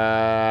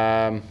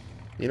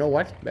 You know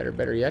what?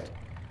 Better yet.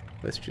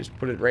 Let's just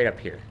put it right up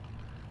here.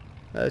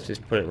 Let's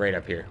just put it right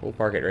up here. We'll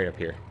park it right up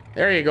here.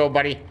 There you go,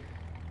 buddy.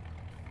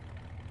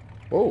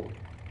 Whoa.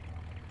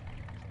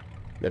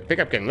 The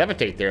pickup can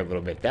levitate there a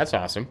little bit. That's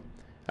awesome.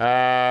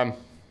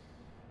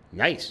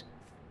 Nice.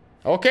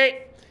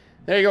 Okay.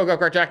 There you go,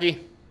 Golfcart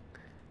Jockey.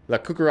 La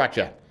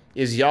Cucaracha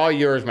is all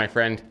yours, my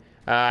friend.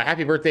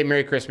 Happy birthday,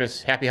 Merry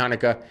Christmas, Happy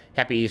Hanukkah,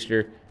 Happy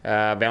Easter,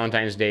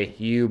 Valentine's Day.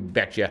 You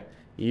betcha.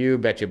 You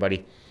betcha,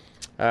 buddy.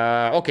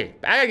 Okay,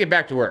 I gotta get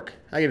back to work.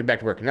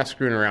 Enough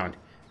screwing around.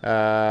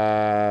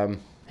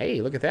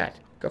 Hey, look at that.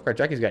 Golfcart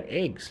Jockey's got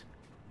eggs.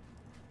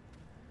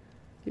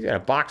 He's got a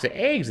box of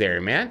eggs there,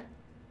 man.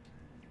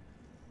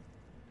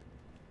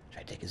 Should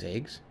I take his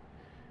eggs?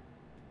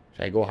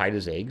 Should I go hide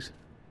his eggs?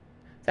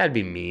 That'd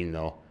be mean,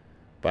 though.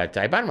 But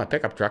I bought him a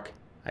pickup truck.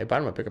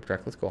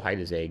 Let's go hide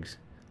his eggs.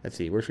 Let's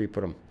see. Where should we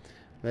put them?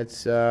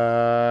 Let's, should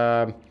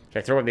I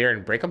throw it in the air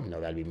and break them?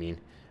 No, that'd be mean.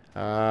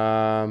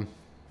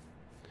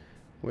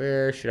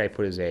 Where should I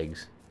put his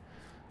eggs?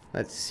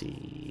 Let's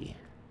see.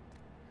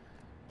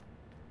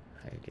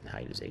 I can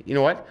hide his eggs. You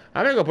know what?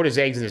 I'm gonna go put his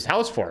eggs in his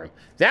house for him.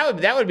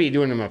 That would be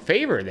doing him a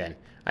favor then.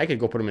 I could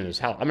go put him in his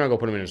house. I'm gonna go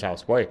put him in his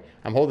house. Boy,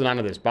 I'm holding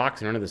onto this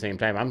box and run at the same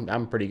time.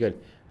 I'm pretty good.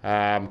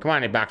 Come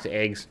on, a box of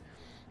eggs.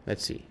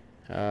 Let's see.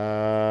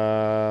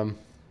 Can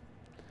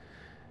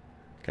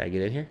I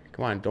get in here?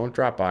 Come on, don't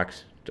drop,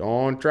 box.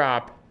 Don't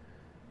drop.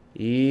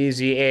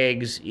 Easy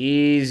eggs.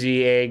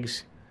 Easy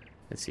eggs.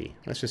 Let's see.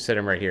 Let's just set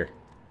him right here.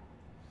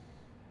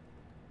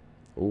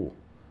 Ooh.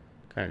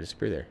 Kind of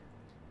disappeared there.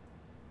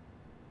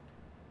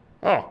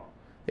 Oh.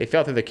 They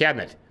fell through the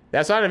cabinet.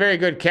 That's not a very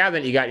good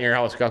cabinet you got in your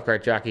house,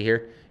 Golfcart Jockey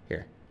here.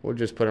 Here. We'll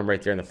just put them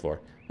right there on the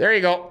floor. There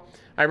you go.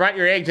 I brought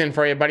your eggs in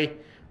for you, buddy.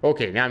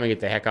 Okay, now I'm going to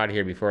get the heck out of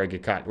here before I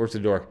get caught. Where's the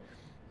door?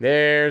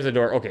 There's the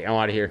door. Okay, I'm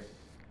out of here.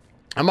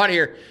 I'm out of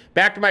here.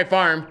 Back to my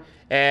farm.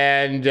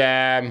 And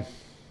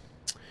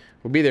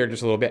we'll be there in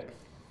just a little bit.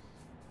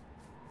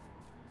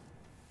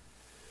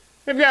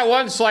 We've got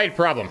one slight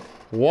problem.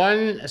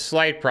 One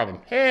slight problem.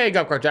 Hey,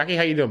 Golfcart Jockey.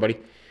 How you doing, buddy?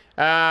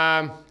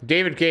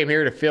 David came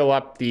here to fill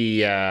up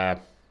the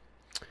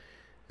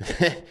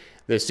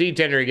the seed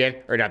tender again.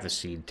 Or not the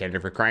seed tender,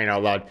 for crying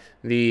out loud.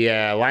 The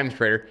lime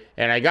spreader.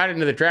 And I got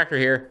into the tractor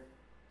here.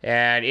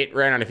 And it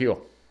ran out of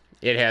fuel.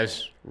 It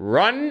has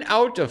run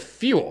out of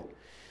fuel.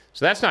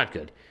 So that's not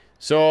good.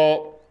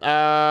 So,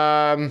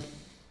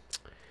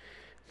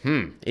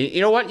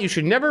 you know what? You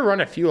should never run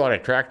a fuel out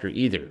of tractor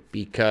either,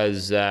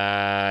 because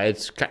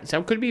it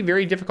could be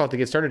very difficult to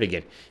get started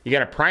again. You got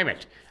to prime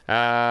it.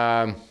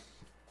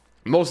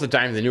 Most of the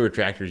time, the newer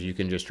tractors, you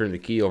can just turn the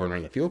key over and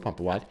run the fuel pump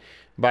a lot.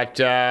 But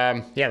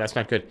yeah, that's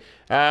not good.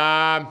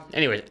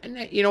 Anyways,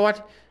 you know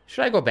what?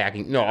 Should I go back?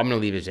 No, I'm going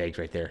to leave his eggs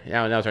right there.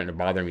 Now it's starting to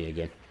bother me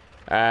again.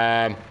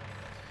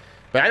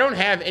 But I don't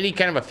have any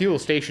kind of a fuel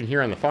station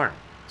here on the farm.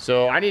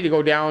 So I need to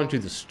go down to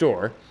the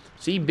store,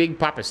 see Big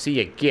Papa C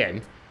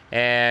again,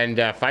 and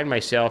find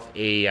myself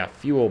a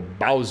fuel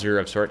Bowser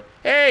of sort.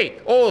 Hey!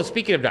 Oh,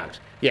 speaking of dogs.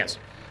 Yes.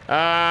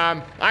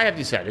 I have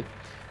decided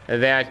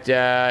that,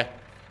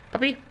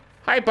 Puppy?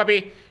 Hi,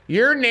 Puppy.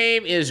 Your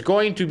name is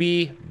going to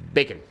be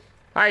Bacon.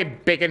 Hi,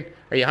 Bacon.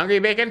 Are you hungry,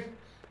 Bacon?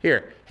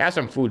 Here, have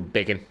some food,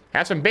 Bacon.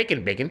 Have some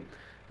bacon, Bacon.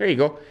 There you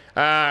go.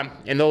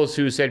 And those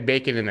who said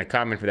bacon in the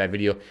comment for that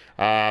video,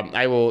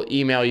 I will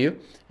email you,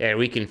 and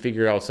we can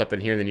figure out something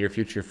here in the near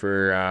future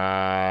for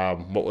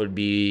what would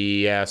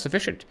be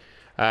sufficient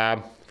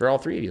for all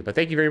three of you. But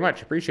thank you very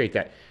much. Appreciate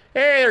that.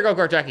 Hey there,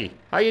 Golfcart Jockey.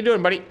 How you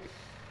doing, buddy?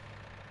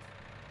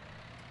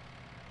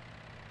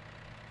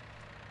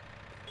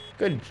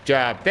 Good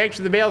job. Thanks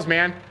for the bales,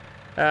 man.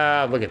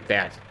 Look at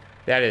that.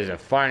 That is a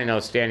fine and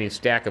outstanding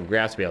stack of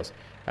grass bales.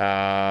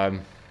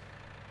 Well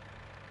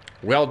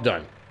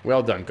done.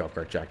 Well done,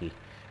 Golfcart Jockey.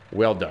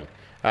 Well done.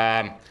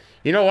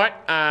 You know what?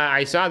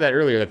 I saw that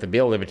earlier that the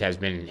bale limit has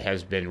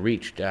been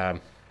reached.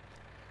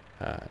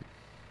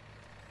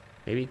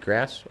 Maybe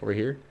grass over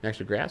here next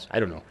to grass. I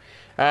don't know.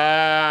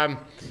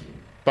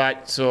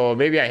 But so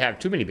maybe I have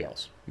too many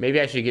bales. Maybe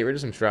I should get rid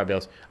of some straw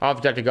bales. I'll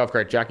have to talk to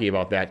Golfcart Jockey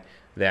about that.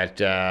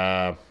 But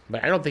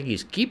I don't think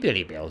he's keeping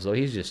any bales though.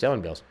 He's just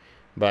selling bales.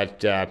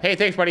 But hey,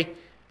 thanks, buddy.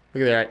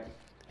 Look at that.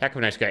 Heck of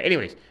a nice guy.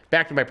 Anyways,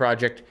 back to my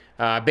project.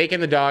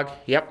 Bacon the dog.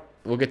 Yep.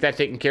 We'll get that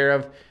taken care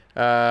of.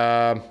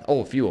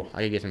 Oh, fuel.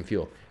 I can get some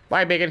fuel.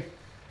 Bye, Bacon.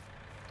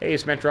 Hey,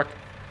 cement truck.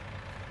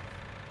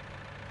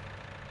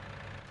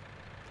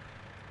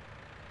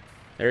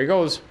 There he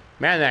goes.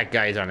 Man, that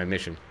guy's on a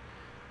mission.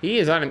 He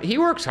is on. He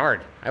works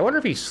hard. I wonder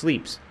if he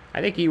sleeps.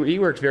 I think he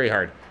works very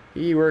hard.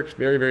 He works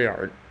very, very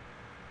hard.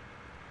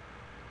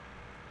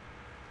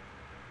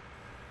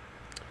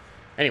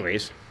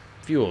 Anyways,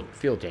 fuel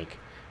tank.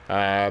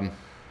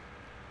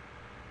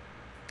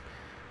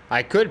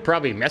 I could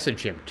probably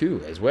message him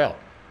too as well.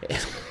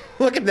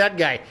 Look at that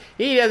guy.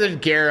 He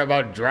doesn't care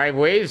about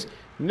driveways.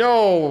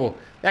 No,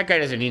 that guy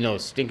doesn't need no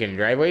stinking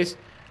driveways.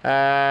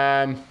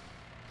 Anyways,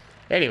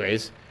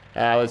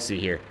 let's see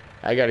here.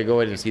 I got to go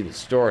in and see the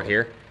store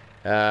here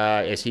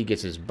as he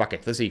gets his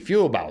bucket. Let's see,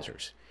 fuel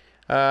Bowsers.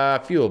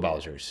 Fuel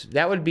Bowsers.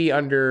 That would be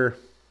under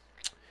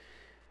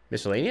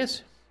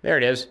miscellaneous. There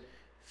it is.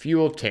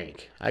 Fuel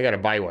tank. I got to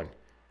buy one.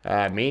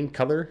 Main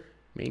color.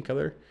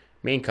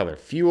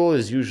 Fuel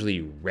is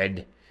usually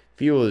red.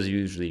 We'll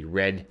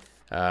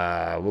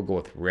go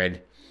with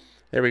red.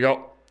 There we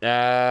go.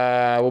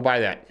 We'll buy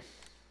that.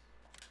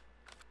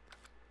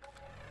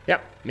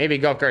 Yep. Maybe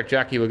Golfcart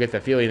Jockey will get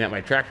the feeling that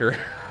my tractor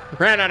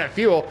ran out of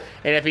fuel,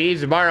 and if he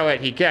needs to borrow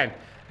it, he can.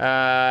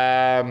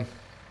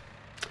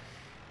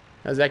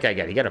 How's that guy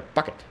got? He got a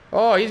bucket.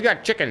 Oh, he's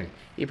got chicken.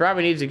 He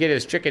probably needs to get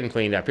his chicken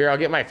cleaned up. Here, I'll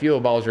get my fuel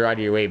Bowser out of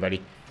your way,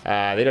 buddy.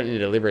 They don't need to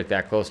deliver it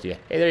that close to you.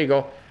 Hey, there you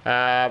go.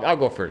 I'll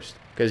go first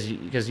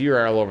because you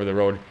are all over the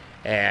road,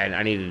 and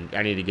I need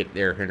to get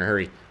there in a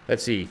hurry.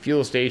 Let's see,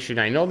 fuel station.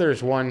 I know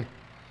there's one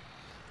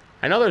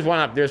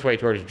up this way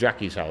towards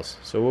Jockey's house,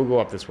 so we'll go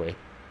up this way.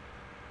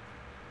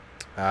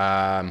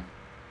 My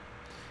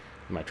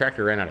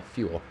tractor ran out of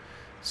fuel,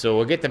 so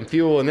we'll get them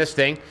fuel in this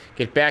thing,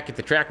 get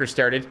the tractor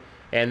started,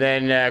 and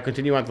then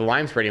continue on to the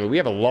lime spreading. We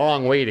have a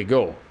long way to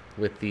go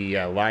with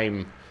the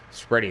lime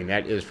spreading,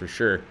 that is for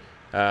sure.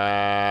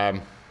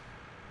 Golfcart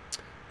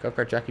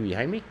Jockey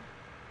behind me?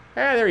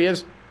 Ah, there he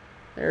is.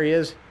 There he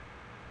is.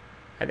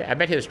 I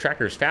bet his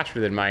tractor is faster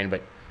than mine,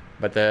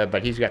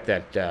 but he's got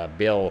that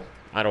bale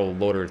auto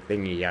loader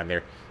thingy on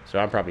there, so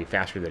I'm probably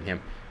faster than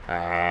him.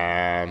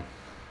 I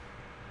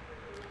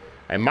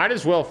might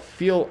as well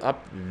fill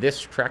up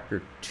this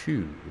tractor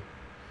too,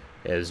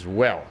 as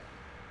well,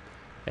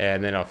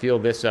 and then I'll fill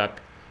this up,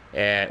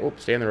 and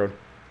oops, stay on the road,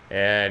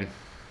 and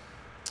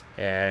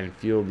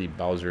fill the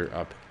Bowser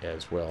up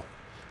as well.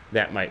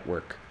 That might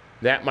work.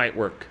 That might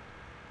work.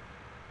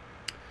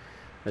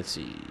 Let's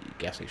see,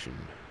 gas station,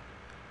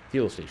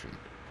 fuel station,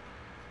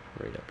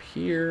 right up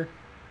here.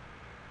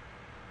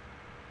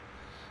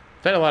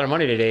 Spent a lot of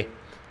money today.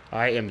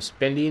 I am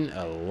spending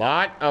a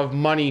lot of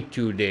money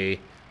today.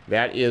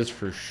 That is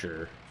for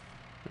sure.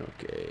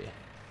 Okay.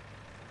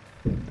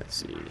 Let's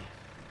see.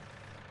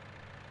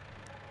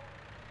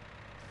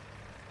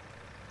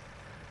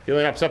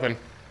 Filling up something.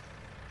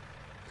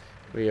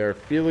 We are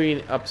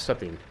filling up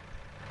something.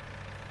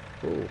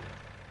 Oh,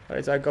 why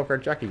does that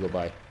Golfcart Jockey go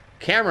by?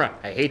 Camera!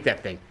 I hate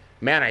that thing.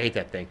 Man, I hate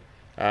that thing.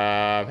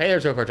 Hey,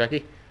 there's Golfcart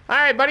Jockey.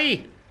 Hi,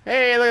 buddy!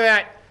 Hey, look at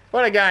that!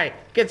 What a guy!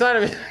 Gets out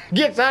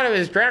of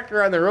his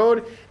tractor on the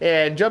road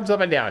and jumps up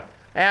and down.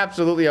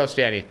 Absolutely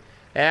outstanding.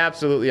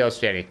 Absolutely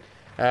outstanding.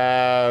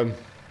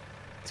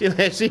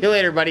 See you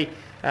later, buddy.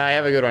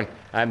 Have a good one.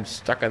 I'm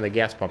stuck on the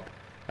gas pump.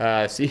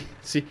 See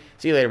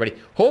you later, buddy.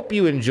 Hope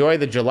you enjoy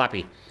the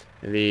jalopy.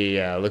 The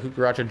La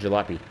Cucaracha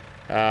jalopy.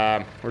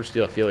 We're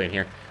still fueling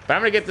here. But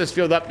I'm going to get this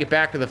filled up, get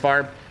back to the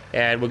farm,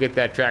 and we'll get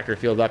that tractor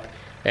filled up,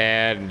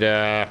 and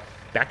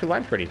back to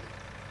lime spreading.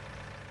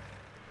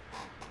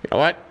 You know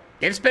what?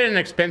 It's been an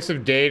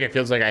expensive day, and it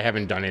feels like I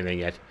haven't done anything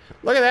yet.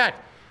 Look at that.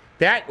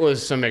 That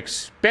was some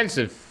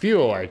expensive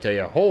fuel, I tell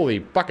you. Holy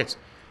buckets.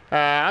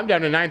 I'm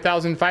down to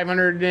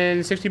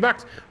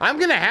 $9,560. I'm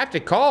going to have to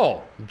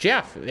call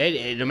Jeff,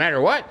 no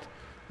matter what.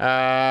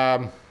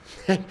 I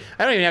don't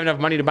even have enough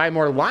money to buy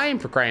more lime,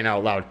 for crying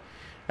out loud.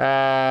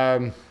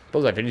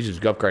 Suppose I finish his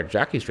Golfcart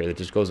Jockey tray that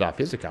just goes off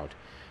his account.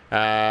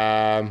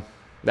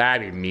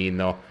 That'd be mean,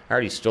 though. I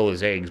already stole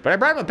his eggs. But I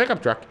brought him a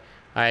pickup truck.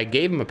 I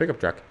gave him a pickup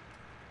truck.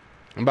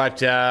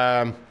 But,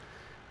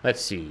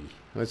 let's see.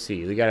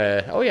 We got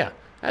a... Oh, yeah.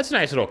 That's a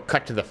nice little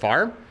cut to the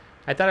farm.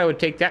 I thought I would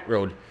take that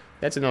road.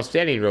 That's an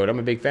outstanding road. I'm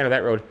a big fan of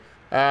that road.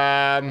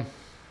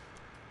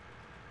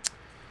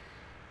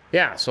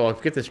 Yeah, so I'll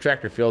get this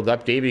tractor filled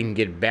up. David can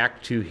get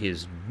back to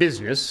his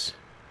business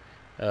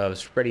of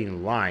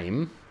spreading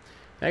lime.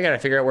 I got to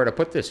figure out where to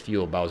put this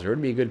fuel, Bowser. It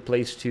would be a good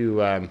place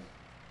to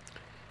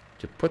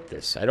put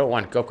this. I don't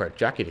want Golfcart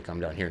Jockey to come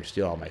down here and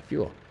steal all my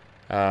fuel.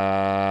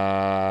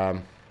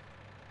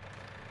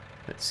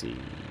 Let's see.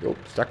 Oh,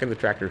 stuck in the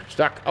tractor.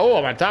 Stuck. Oh,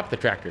 I'm on top of the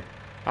tractor.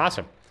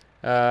 Awesome.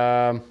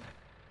 Are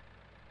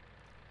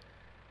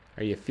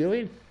you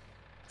fueling?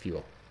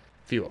 Fuel.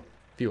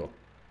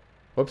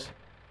 Whoops.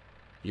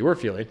 You were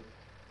fueling.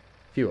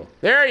 Fuel.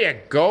 There you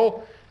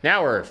go.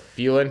 Now we're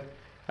fueling.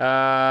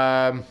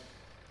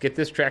 Get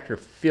this tractor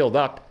filled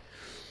up.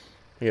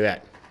 Look at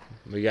that.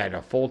 We got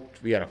a full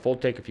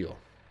tank of fuel.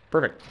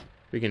 Perfect.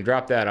 We can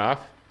drop that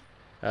off.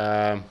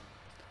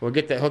 We'll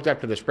get that hooked up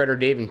to the spreader.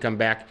 Dave can come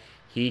back.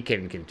 He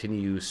can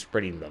continue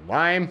spreading the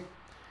lime.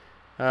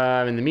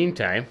 In the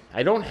meantime,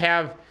 I don't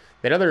have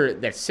that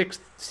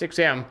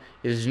 6M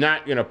is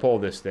not going to pull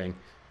this thing.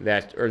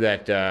 That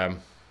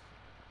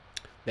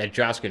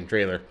Joskin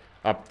trailer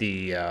up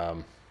the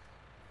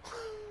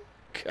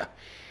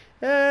look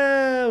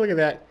at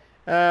that.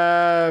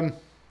 I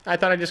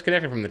thought I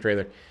disconnected from the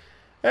trailer.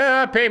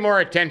 Pay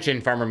more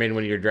attention, Farmer Minn,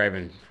 when you're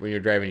driving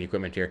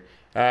equipment here.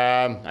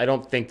 I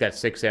don't think that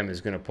 6M is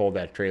going to pull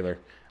that trailer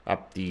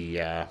up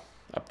the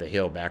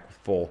hill back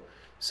full.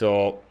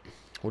 So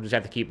we'll just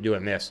have to keep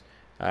doing this.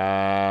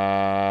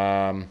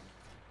 There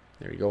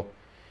we go.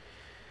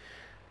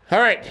 All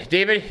right,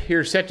 David,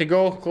 you're set to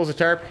go. Close the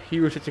tarp.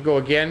 You were set to go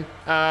again.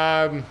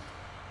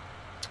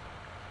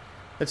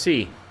 Let's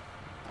see.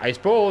 I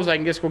suppose I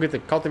can just go get the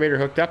cultivator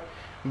hooked up,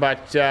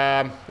 but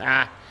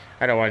I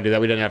don't want to do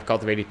that. We don't have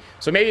cultivating,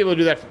 so maybe we'll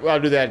do that. I'll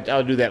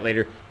do that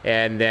later,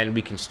 and then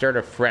we can start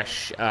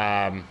afresh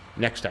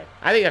next time.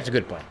 I think that's a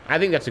good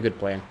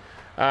plan.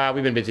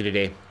 We've been busy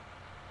today,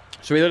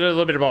 so we learned a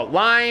little bit about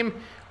lime.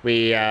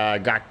 We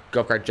got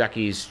Golfcart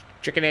Jockey's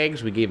chicken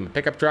eggs. We gave him a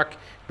pickup truck.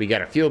 We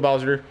got a fuel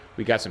Bowser.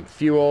 We got some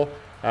fuel.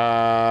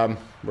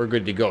 We're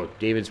good to go.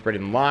 David's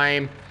spreading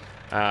lime.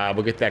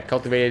 We'll get that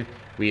cultivated.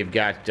 We've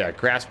got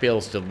grass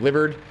bales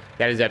delivered.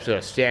 That is absolutely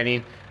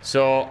outstanding.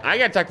 So I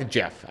got to talk to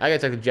Jeff.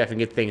 And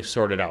get things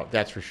sorted out.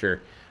 That's for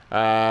sure.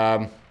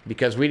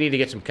 Because we need to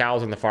get some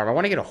cows on the farm. I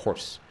want to get a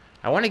horse.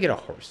 I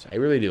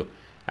really do.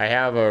 I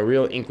have a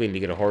real inkling to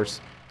get a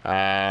horse.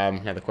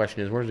 Now the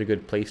question is, where's a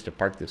good place to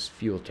park this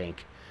fuel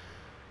tank?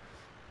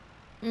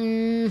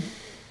 You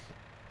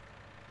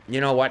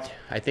know what?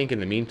 I think in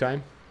the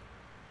meantime,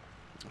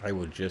 I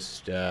would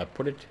just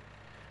put it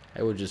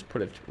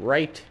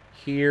right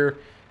here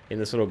in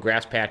this little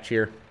grass patch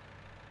here.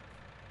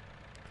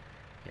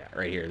 Yeah,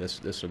 right here.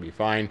 This will be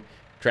fine.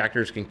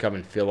 Tractors can come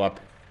and fill up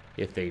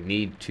if they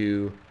need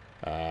to.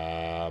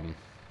 I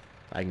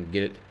can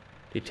get it.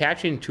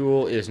 Detaching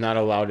tool is not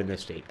allowed in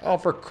this state. Oh,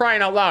 for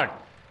crying out loud.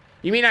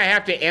 You mean I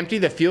have to empty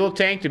the fuel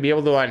tank to be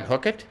able to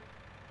unhook it?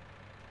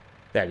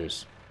 That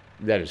is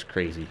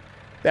crazy.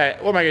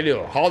 What am I going to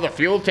do? Haul the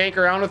fuel tank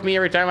around with me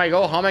every time I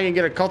go? How am I going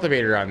to get a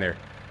cultivator on there?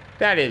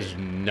 That is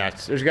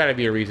nuts. There's got to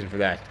be a reason for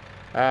that.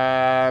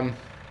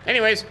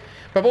 Anyways,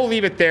 but we'll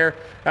leave it there.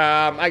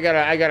 I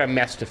got a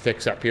mess to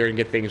fix up here and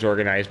get things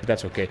organized, but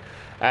that's okay.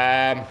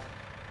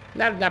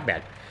 Not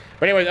bad.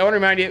 But anyways, I want to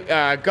remind you,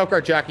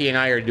 Golfcart Jockey and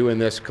I are doing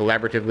this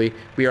collaboratively.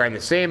 We are on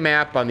the same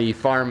map on the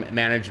farm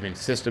management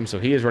system, so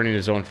he is running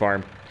his own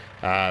farm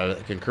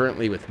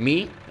concurrently with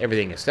me.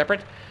 Everything is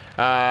separate.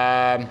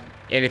 And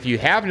if you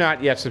have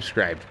not yet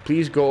subscribed,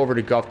 please go over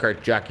to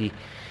Golfcart Jockey.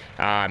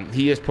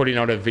 He is putting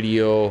out a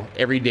video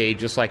every day,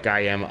 just like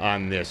I am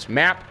on this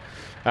map.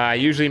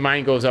 Usually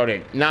mine goes out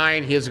at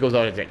 9, his goes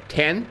out at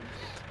 10.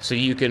 So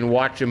you can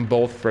watch them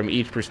both from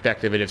each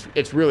perspective, and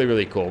it's really,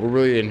 really cool. We're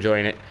really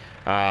enjoying it.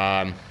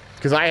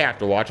 Because I have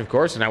to watch, of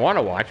course, and I want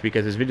to watch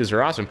because his videos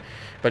are awesome.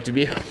 But to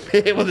be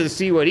able to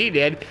see what he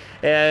did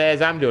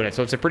as I'm doing it.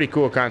 So it's a pretty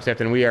cool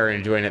concept, and we are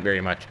enjoying it very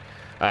much.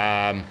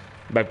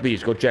 But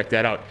please, go check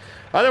that out.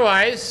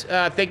 Otherwise,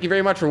 thank you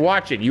very much for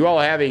watching. You all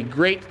have a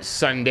great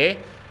Sunday.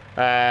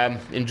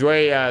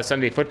 Enjoy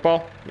Sunday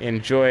football.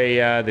 Enjoy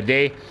the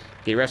day.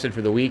 Get rested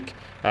for the week.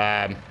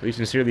 We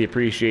sincerely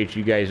appreciate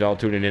you guys all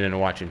tuning in and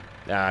watching.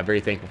 Very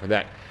thankful for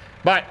that.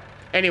 But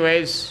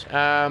anyways,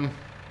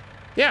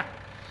 yeah.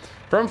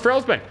 From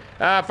Felsbrunn,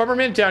 Farmer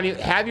Minn telling you,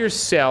 have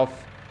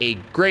yourself a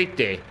great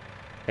day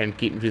and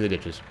keep them through the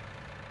ditches.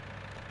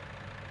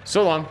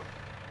 So long.